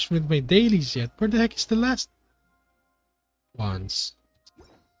not finished with my dailies yet. Where the heck is the last ones?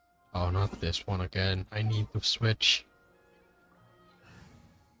 Oh, not this one again. I need to switch.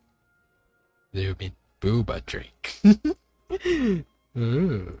 Do you mean booba drink?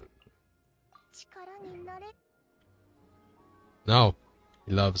 Ooh. No,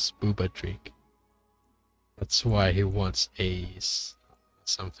 he loves booba drink. That's why he wants A's.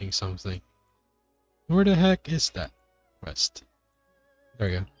 Something, something. Where the heck is that? West. There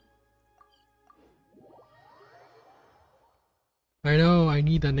we go. I know, I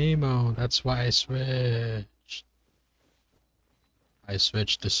need an ammo. That's why I switched. I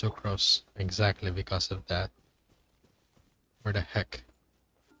switched to sucrose exactly because of that. Where the heck?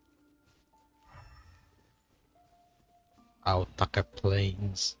 Aotake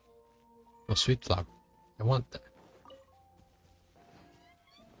Plains. Oh, sweet flower. I want that.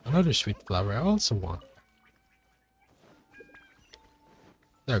 Another sweet flower I also want.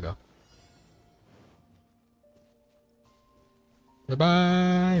 There we go.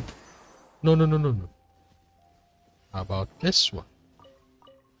 Bye-bye! No, no, no, no, no. How about this one?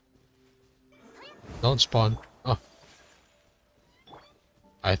 Don't spawn. Oh.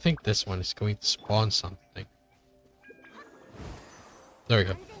 I think this one is going to spawn something. There we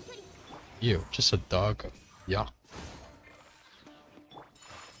go. You, just a dog. Yeah.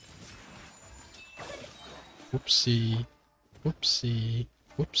 Whoopsie. Whoopsie.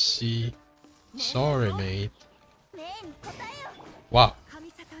 Whoopsie. Sorry, mate. Wow.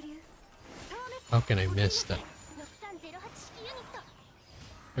 How can I miss that?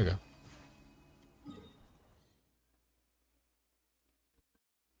 There we go.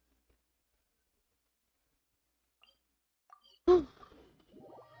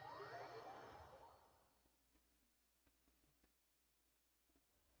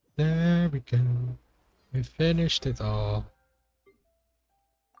 There we go. We finished it all.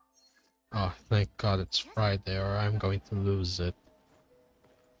 Oh, thank God it's Friday or I'm going to lose it.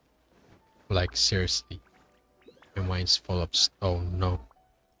 Like, seriously. My mind's full of oh no.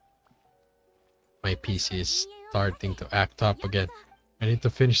 My PC is starting to act up again. I need to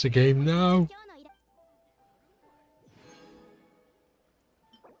finish the game now.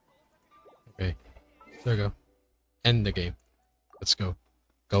 Okay, there we go. End the game. Let's go.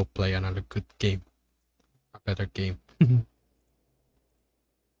 Go play another good game. A better game.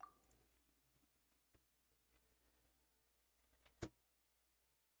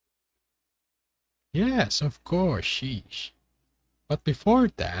 Yes, of course, sheesh. But before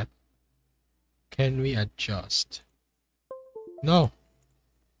that, can we adjust? No.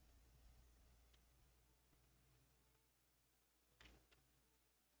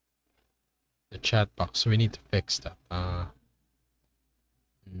 The chat box, we need to fix that.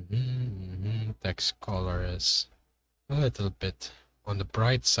 Text color is a little bit on the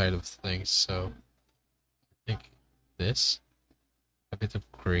bright side of things, so I think this, a bit of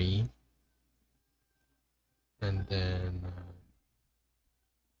green. And then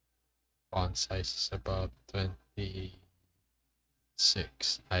font size is about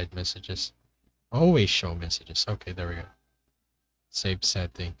 26. Hide messages. Always show messages. Okay, there we go. Save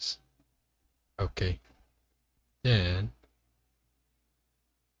settings. Okay. Then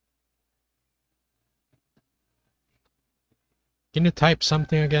can you type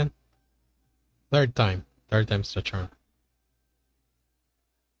something again? Third time. Third time's the charm.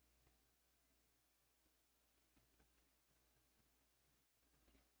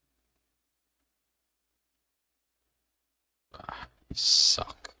 Ah, you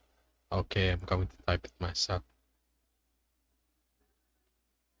suck. Okay, I'm going to type it myself.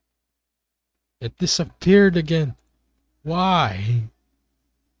 It disappeared again. Why?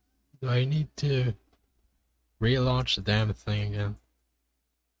 Do I need to relaunch the damn thing again?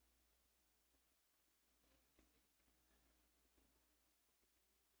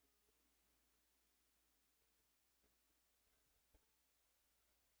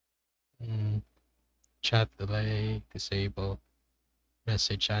 Chat delay, disable,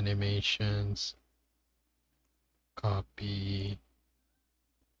 message animations, copy,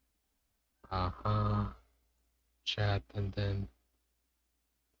 chat, and then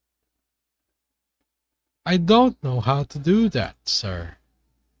I don't know how to do that, sir.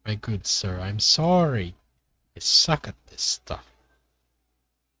 My good sir, I'm sorry. I suck at this stuff.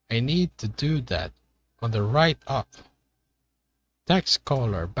 I need to do that on the right up. Text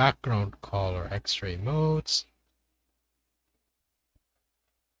color, background color, X-ray modes.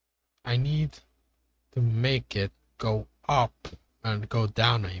 I need to make it go up and go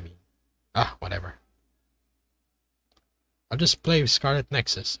down, I mean. Whatever. I'll just play with Scarlet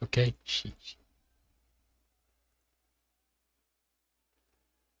Nexus, okay? Sheesh.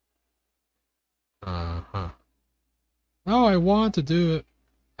 No, I want to do it.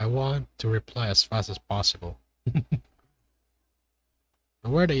 I want to reply as fast as possible.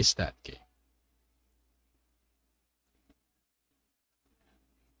 Where is that game?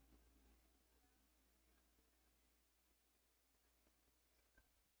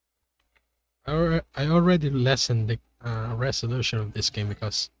 I already lessened the resolution of this game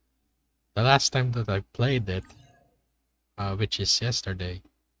because the last time that I played it, which is yesterday,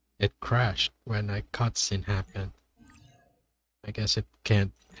 it crashed when a cutscene happened. I guess it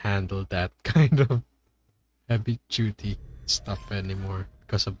can't handle that kind of heavy duty stuff anymore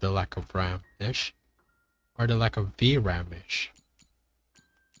because of the lack of RAM-ish. Or the lack of VRAM-ish.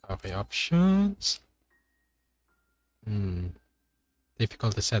 Okay, options.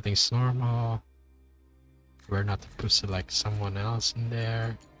 Difficulty settings normal. We're not to select someone else in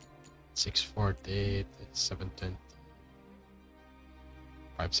there. 648, 720,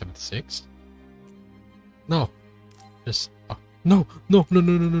 576. No, just no. No,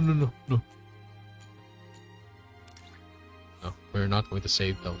 we're not going to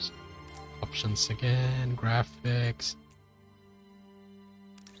save those. Options again, graphics.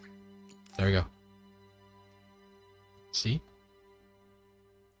 There we go. See?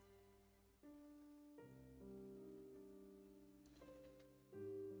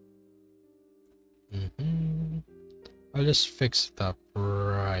 I'll just fix it up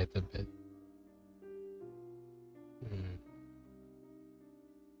right a bit.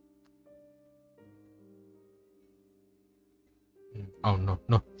 Oh no,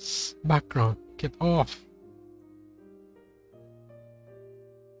 no. Background, get off.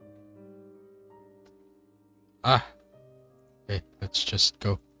 Okay, let's just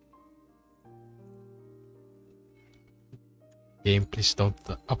go. Game, please don't.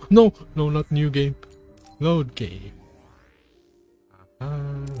 Oh, no, not new game. Load game.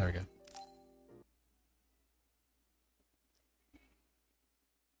 There we go.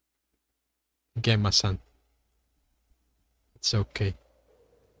 Okay, my son. It's okay.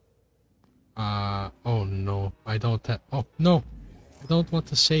 Oh no, I don't have. Oh no, I don't want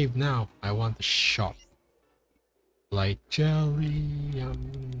to save now. I want to shop. Light jelly.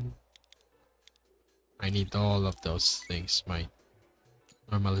 I need all of those things. My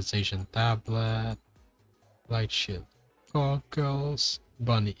normalization tablet, light shield, goggles,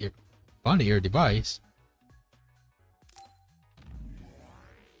 bunny ear device.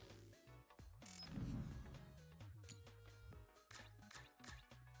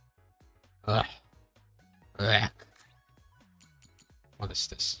 What is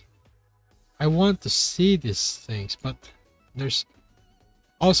this? I want to see these things, but there's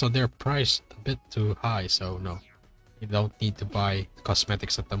also they're priced a bit too high, so no. You don't need to buy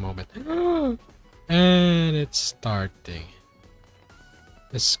cosmetics at the moment. And it's starting.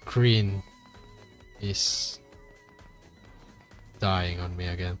 The screen is dying on me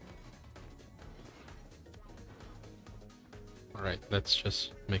again. Alright, let's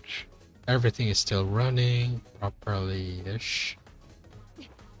just make sure everything is still running properly-ish.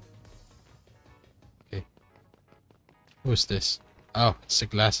 Okay. Who's this? Oh, it's the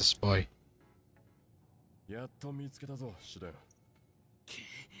glasses boy. Oh,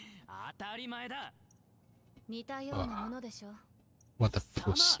 what a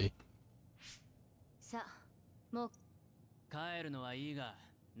pussy. 帰るのはいいが、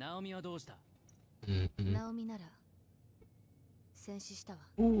ナオミはどうした？ Mm-hmm. ナオミなら戦死したわ。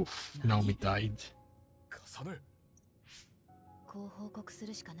 Oof, Naomi died. こう報告す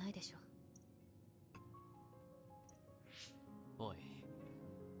るしかないでしょ。おい、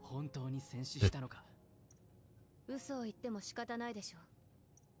本当に戦死したのか？嘘を言っても仕方ないでしょ。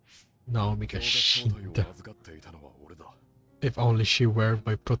 Naomi got shinda. If only she were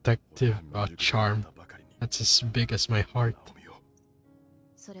my protective charm. That's as big as my heart.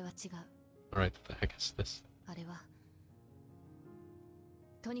 それは違う。 Alright, what the heck is this? あれは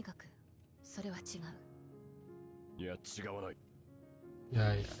とにかくそれは違う。いや違わない。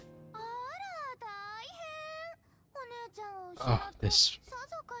 Yeah, yeah. Oh, this.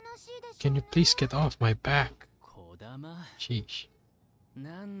 Can you please get off my back? Sheesh.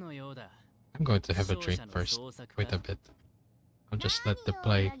 I'm going to have a drink first. Wait a bit. I'll just let the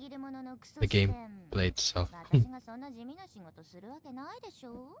game play itself.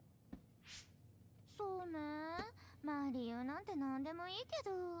 そうね。まあ理由なんて何でもいいけ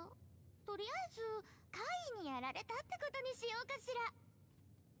ど、とりあえず怪異にやられたってことにしようかしら。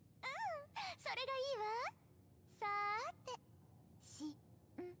うん、それがいいわ。さーて、しん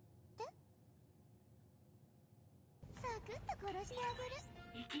て。サクッと殺してあげる。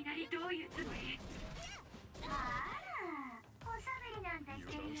いきなりどういうつもり？あら、おしゃべりなんてし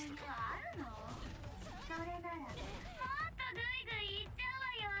てる余裕あるの？それならもっとグイグイいっちゃう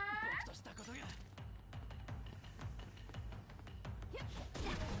わよ。僕としたことが。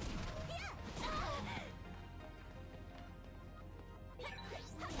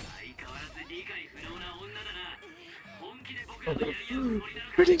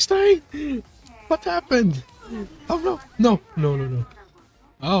 Everything's dying! What happened? Oh no! No! No, no, no.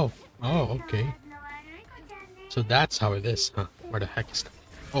 Oh. Oh, okay. So that's how it is, huh? Where the heck is that?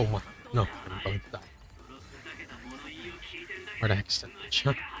 Oh my. No, I'm going to die. Where the heck is that bitch,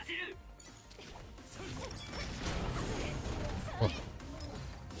 huh? Oh.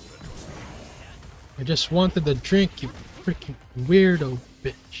 I just wanted a drink, you freaking weirdo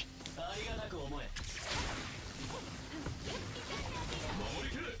bitch.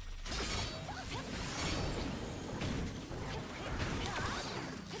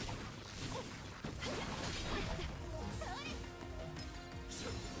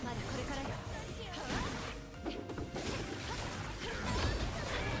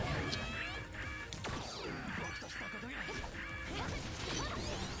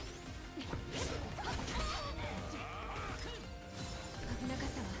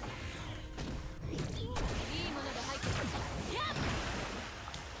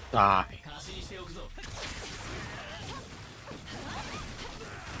 Die.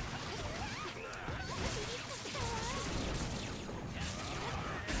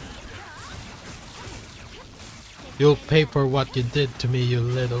 You'll pay for what you did to me, you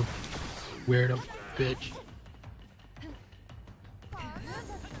little weirdo bitch.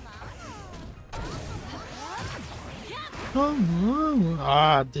 Oh,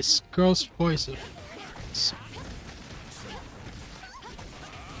 ah, this girl's voice is...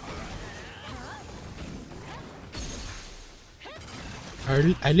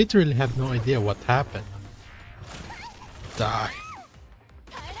 I literally have no idea what happened. Die.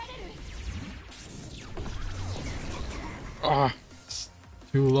 Ah, it's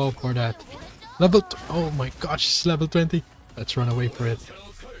too low for that. Level oh my gosh, it's level 20. Let's run away for it.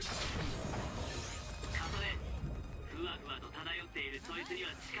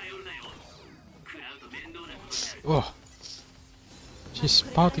 Oh, she's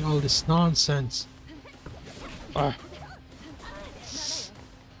spouting all this nonsense. Ah.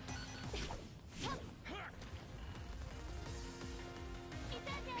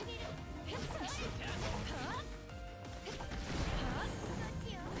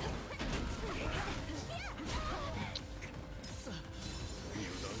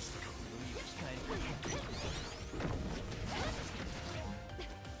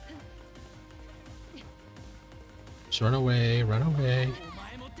 Just run away, run away.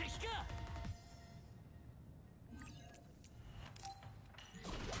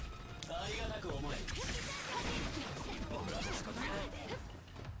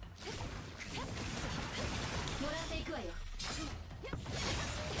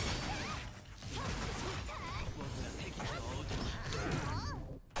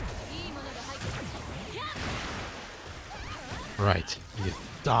 Right, you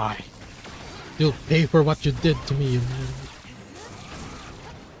die. You'll pay for what you did to me.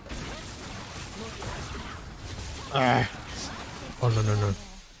 Ah. Oh no no no.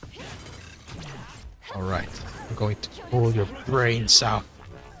 Alright, I'm going to pull your brains out.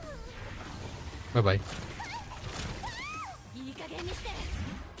 Bye bye.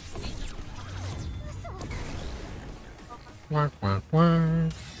 Wah, wah, wah.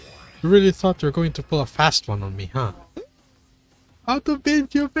 You really thought you were going to pull a fast one on me, huh? How to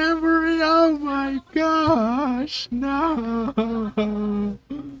build your memory? Oh my gosh! No!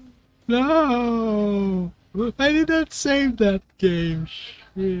 No! I did not save that game.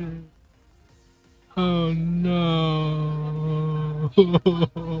 Shit. Oh no!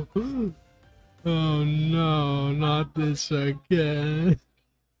 Oh no! Not this again!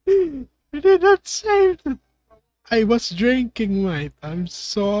 I did not save it. I was drinking, mate. I'm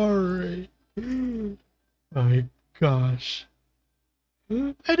sorry. My gosh.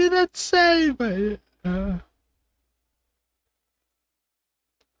 I did not save it.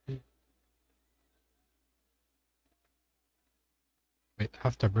 Wait,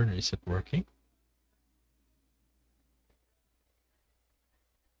 afterburner, is it working?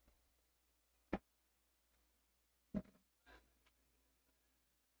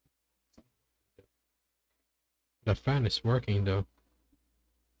 The fan is working though.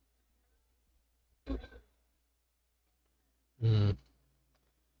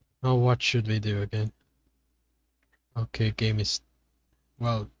 Now what should we do again? Okay, game is,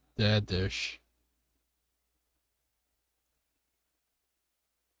 well, deadish.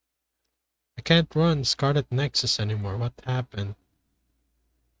 I can't run Scarlet Nexus anymore. What happened?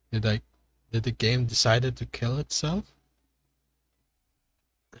 Did the game decided to kill itself?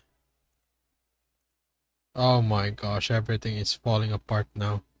 Oh my gosh, everything is falling apart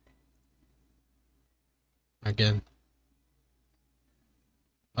now. Again.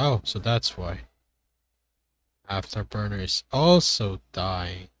 Oh, so that's why. Afterburner is also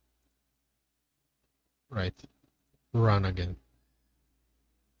dying. Right. Run again.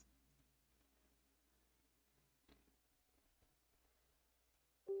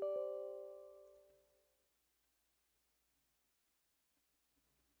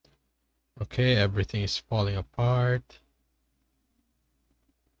 Okay, everything is falling apart.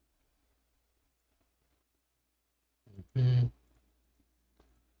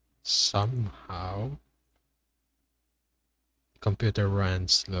 Somehow computer ran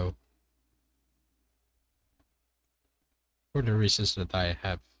slow for the reasons that I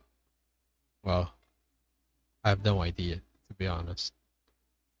have, well, I have no idea, to be honest.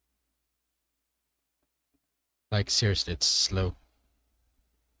 Like seriously, it's slow.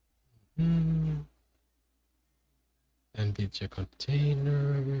 NVIDIA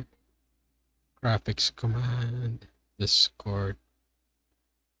container, graphics command, Discord.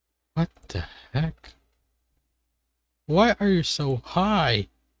 What the heck? Why are you so high?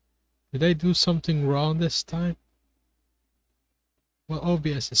 Did I do something wrong this time? Well,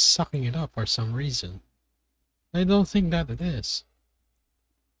 OBS is sucking it up for some reason. I don't think that it is.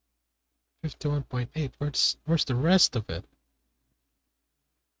 51.8, where's the rest of it?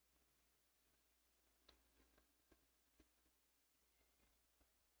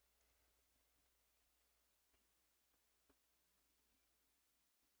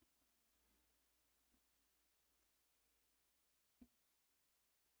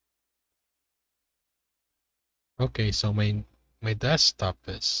 Okay, so my desktop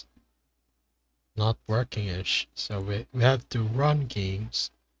is not working-ish, so we have to run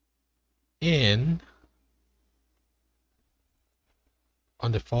games in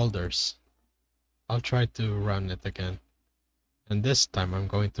on the folders. I'll try to run it again, and this time I'm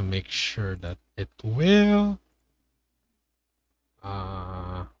going to make sure that it will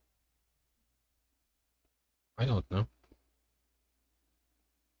I don't know.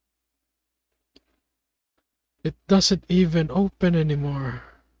 It doesn't even open anymore.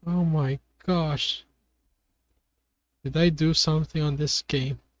 Oh my gosh. Did I do something on this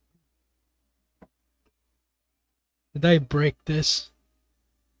game? Did I break this?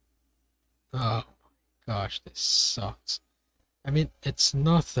 Oh my gosh, this sucks. I mean, it's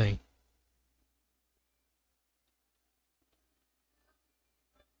nothing.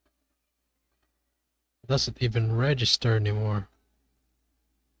 It doesn't even register anymore.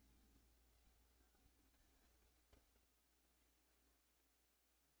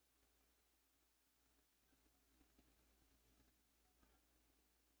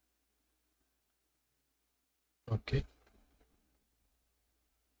 Okay.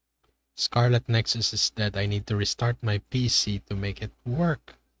 Scarlet Nexus is dead. I need to restart my PC to make it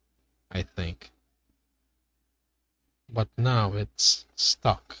work, I think. But now it's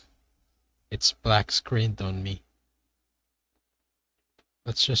stuck. It's black screened on me.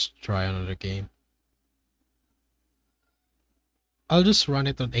 Let's just try another game. I'll just run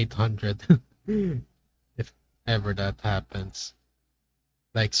it on 800 if ever that happens.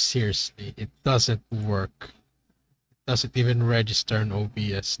 Like seriously, it doesn't work. It doesn't even register in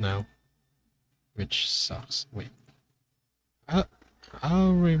OBS now, which sucks. Wait,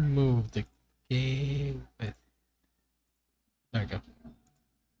 I'll remove the game. Wait. There we go.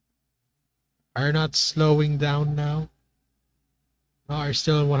 Are you not slowing down now? Oh, are you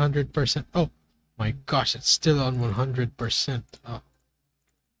still on 100%? Oh my gosh, it's still on 100%. Oh.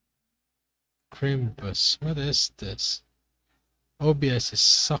 Crimbus, what is this? OBS is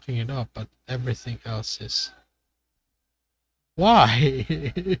sucking it up, but everything else is... Why?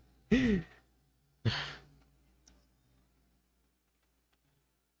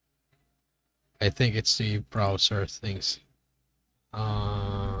 I think it's the browser things.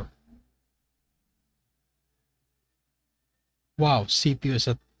 Wow, CPU is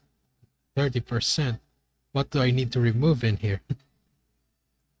at 30%. What do I need to remove in here?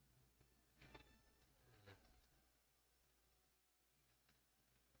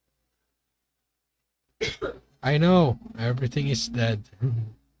 I know, everything is dead.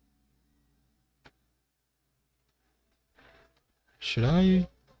 Should I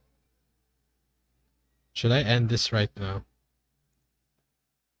end this right now?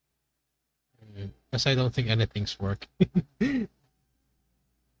 Because I don't think anything's working.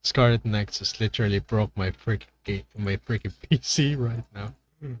 Scarlet Nexus literally broke my freaking PC right now.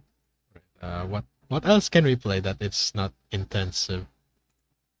 What else can we play that it's not intensive?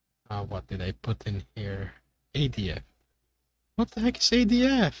 What did I put in here? ADF. What the heck is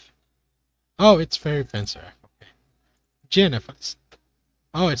ADF? Oh, it's Fairy Fencer. Okay. GNF.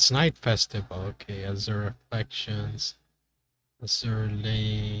 Oh, it's Night Festival. Okay, Azure Reflections, Azure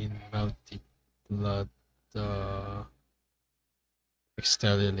Lane, Melty Blood,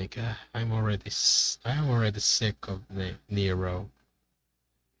 Exteliolic. I'm already sick of Nero.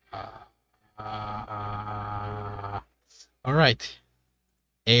 All right.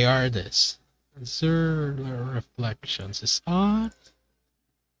 AR this. Azure Reflections is on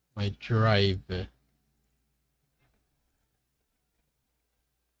my drive.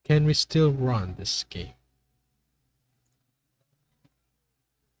 Can we still run this game?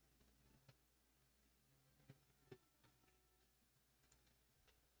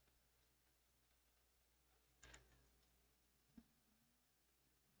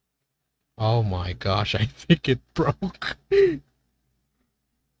 Oh my gosh, I think it broke.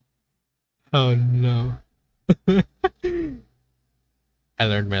 Oh no. I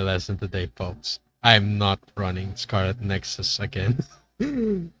learned my lesson today, folks. I'm not running Scarlet Nexus again.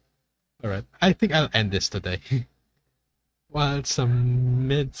 Alright, I think I'll end this today. Well, it's a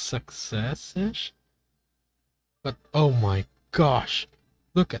mid-success-ish. But oh my gosh.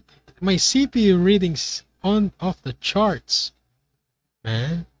 Look at my CPU readings off the charts.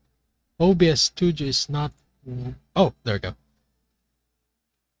 Man. OBS Studio is not... Oh, there we go.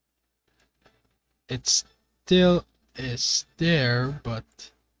 It still is there,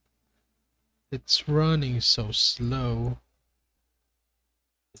 but it's running so slow.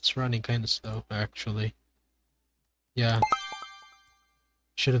 It's running kind of slow, actually. Yeah.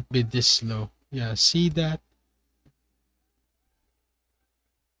 Shouldn't be this slow. Yeah, see that?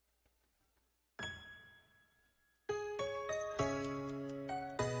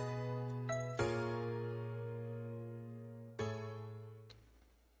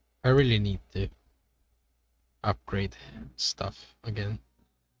 I really need to upgrade stuff again,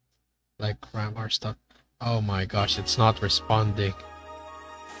 like RAM or stuff. Oh my gosh, it's not responding.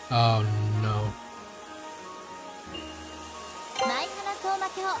 Oh no.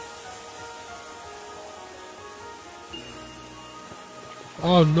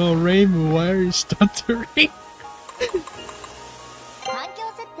 Oh no, Rainbow, why are you stuttering?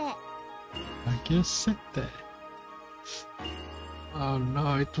 Oh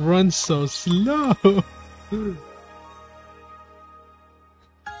no, it runs so slow.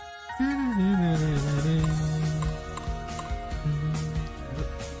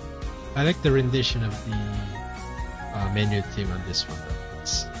 I like the rendition of the menu theme on this one though.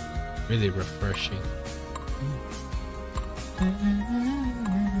 It's really refreshing.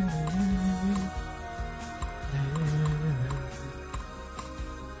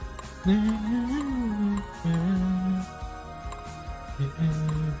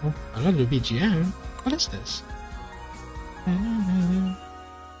 Oh, another BGM? What is this?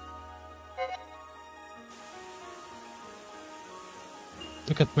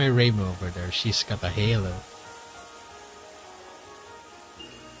 Look at my Rainbow over there. She's got a halo.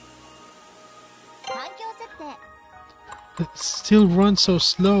 It still runs so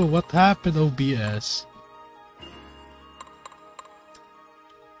slow. What happened, OBS?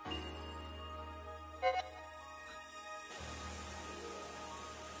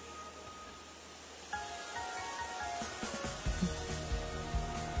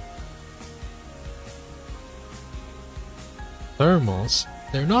 Thermals?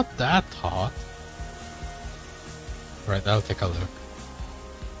 They're not that hot. Right, I'll take a look.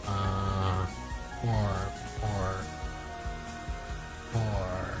 Four.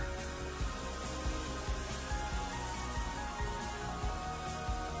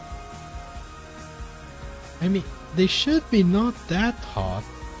 I mean, they should be not that hot.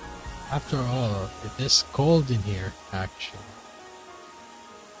 After all, it is cold in here, actually.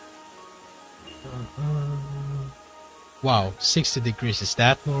 Wow, 60 degrees, is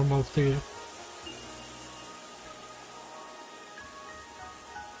that normal for you?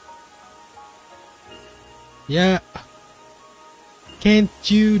 Yeah. Can't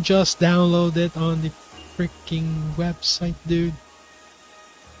you just download it on the freaking website, dude?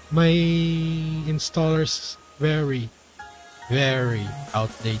 My installer's very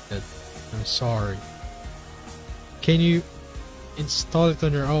outdated. I'm sorry. Can you install it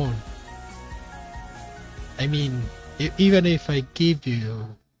on your own? I mean, even if I give you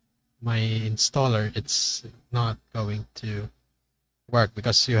my installer, it's not going to work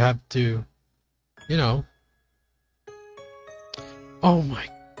because you have to, you know. Oh my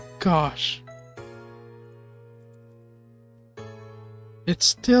gosh. It's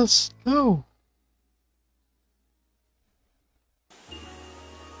still slow.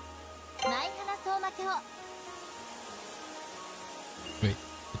 Wait,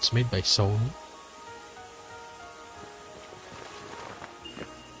 it's made by Sony?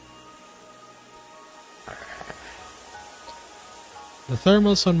 The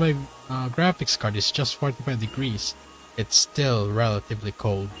thermals on my graphics card is just 45 degrees. It's still relatively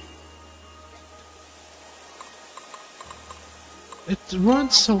cold. It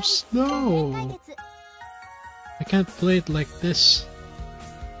runs so slow. I can't play it like this.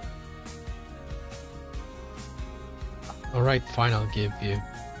 Alright, fine, I'll give you.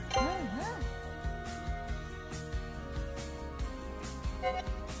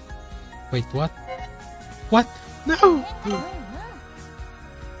 Wait, what? What? No!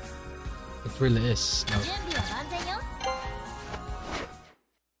 It really is slow.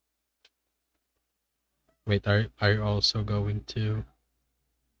 Wait, are you also going to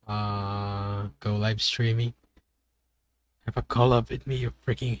go live streaming? Have a collab with me, you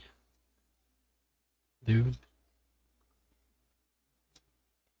freaking dude.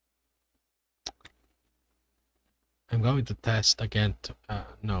 I'm going to test again to,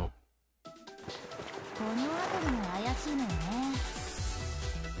 no.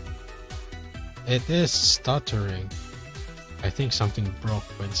 It is stuttering. I think something broke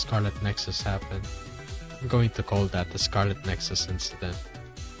when Scarlet Nexus happened. I'm going to call that the Scarlet Nexus incident.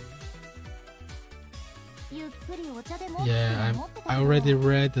 Yeah, I already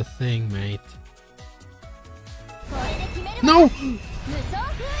read the thing, mate. No!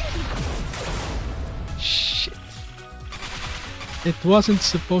 Shit. It wasn't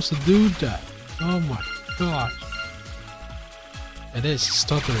supposed to do that. Oh my gosh. It is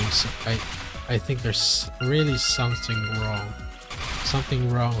stuttering, so I think there's really something wrong.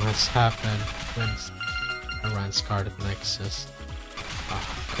 Something wrong has happened when I ran Scarlet Nexus.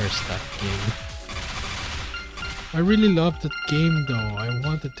 Curse that game. I really loved that game though. I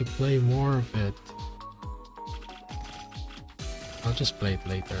wanted to play more of it. I'll just play it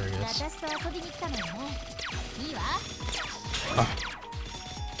later, I guess.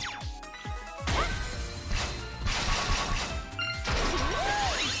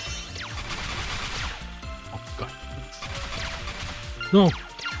 Oh god. No!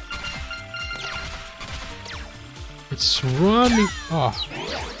 It's running. Oh.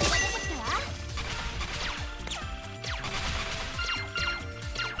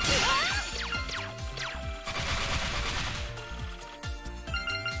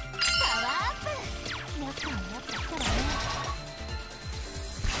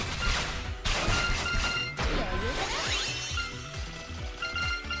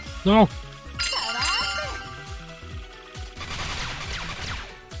 No.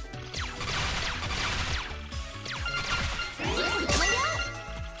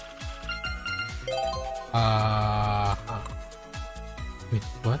 Wait,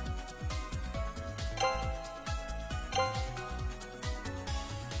 what?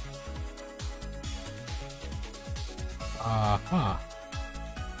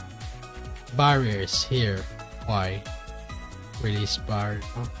 Barriers here. Why? Release bar.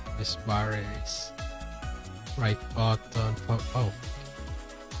 Oh, this barriers. Right button. Oh.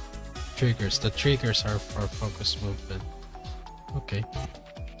 Triggers. The triggers are for focus movement. Okay.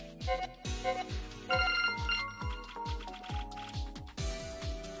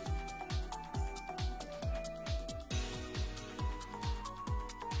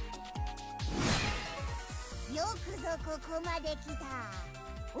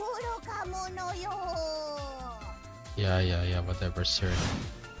 Yeah, whatever, sir.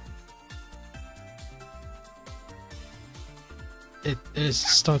 It is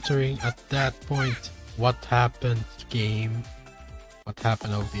stuttering at that point. What happened, game? What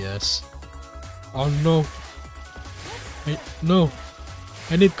happened, OBS? Oh no! No!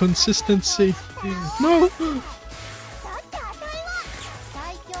 I need consistency! No!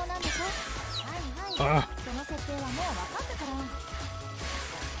 Ah!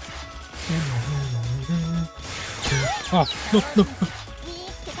 Ah! No! No!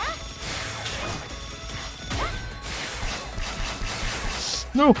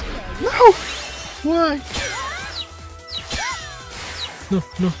 No! No! Why? No!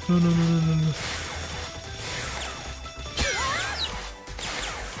 No! No! No! No! No! No!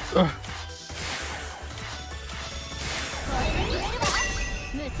 Ah!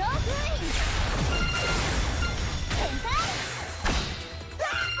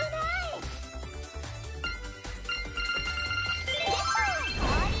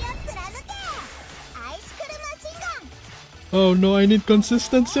 Oh no, I need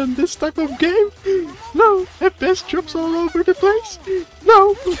consistency on this type of game! No! FPS drops all over the place!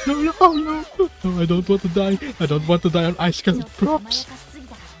 No! No, no, oh no! No, I don't want to die! I don't want to die on ice cream props!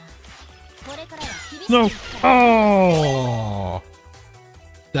 No! Oh!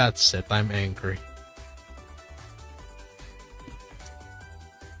 That's it, I'm angry.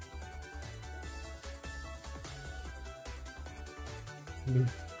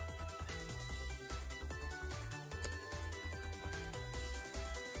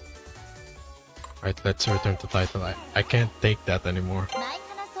 Right, let's return to title. I can't take that anymore.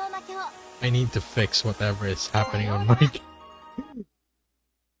 I need to fix whatever is happening on my game.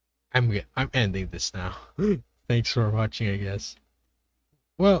 I'm ending this now. Thanks for watching, I guess.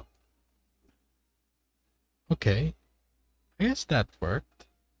 Well, okay. I guess that worked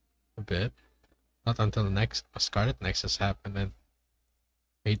a bit. Not until the next Scarlet Nexus happened and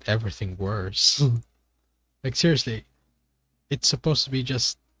made everything worse. Like seriously, it's supposed to be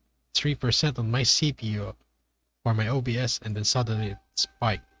just 3% on my CPU for my OBS, and then suddenly it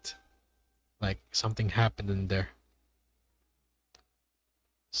spiked. Like something happened in there.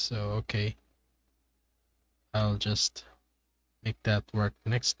 So okay, I'll just make that work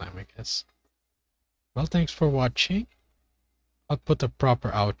next time, I guess. Well, thanks for watching. I'll put a proper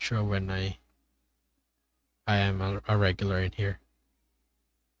outro when I am a regular in here.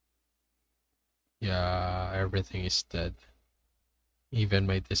 Yeah, everything is dead. Even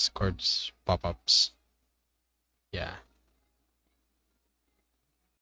my Discord's pop-ups.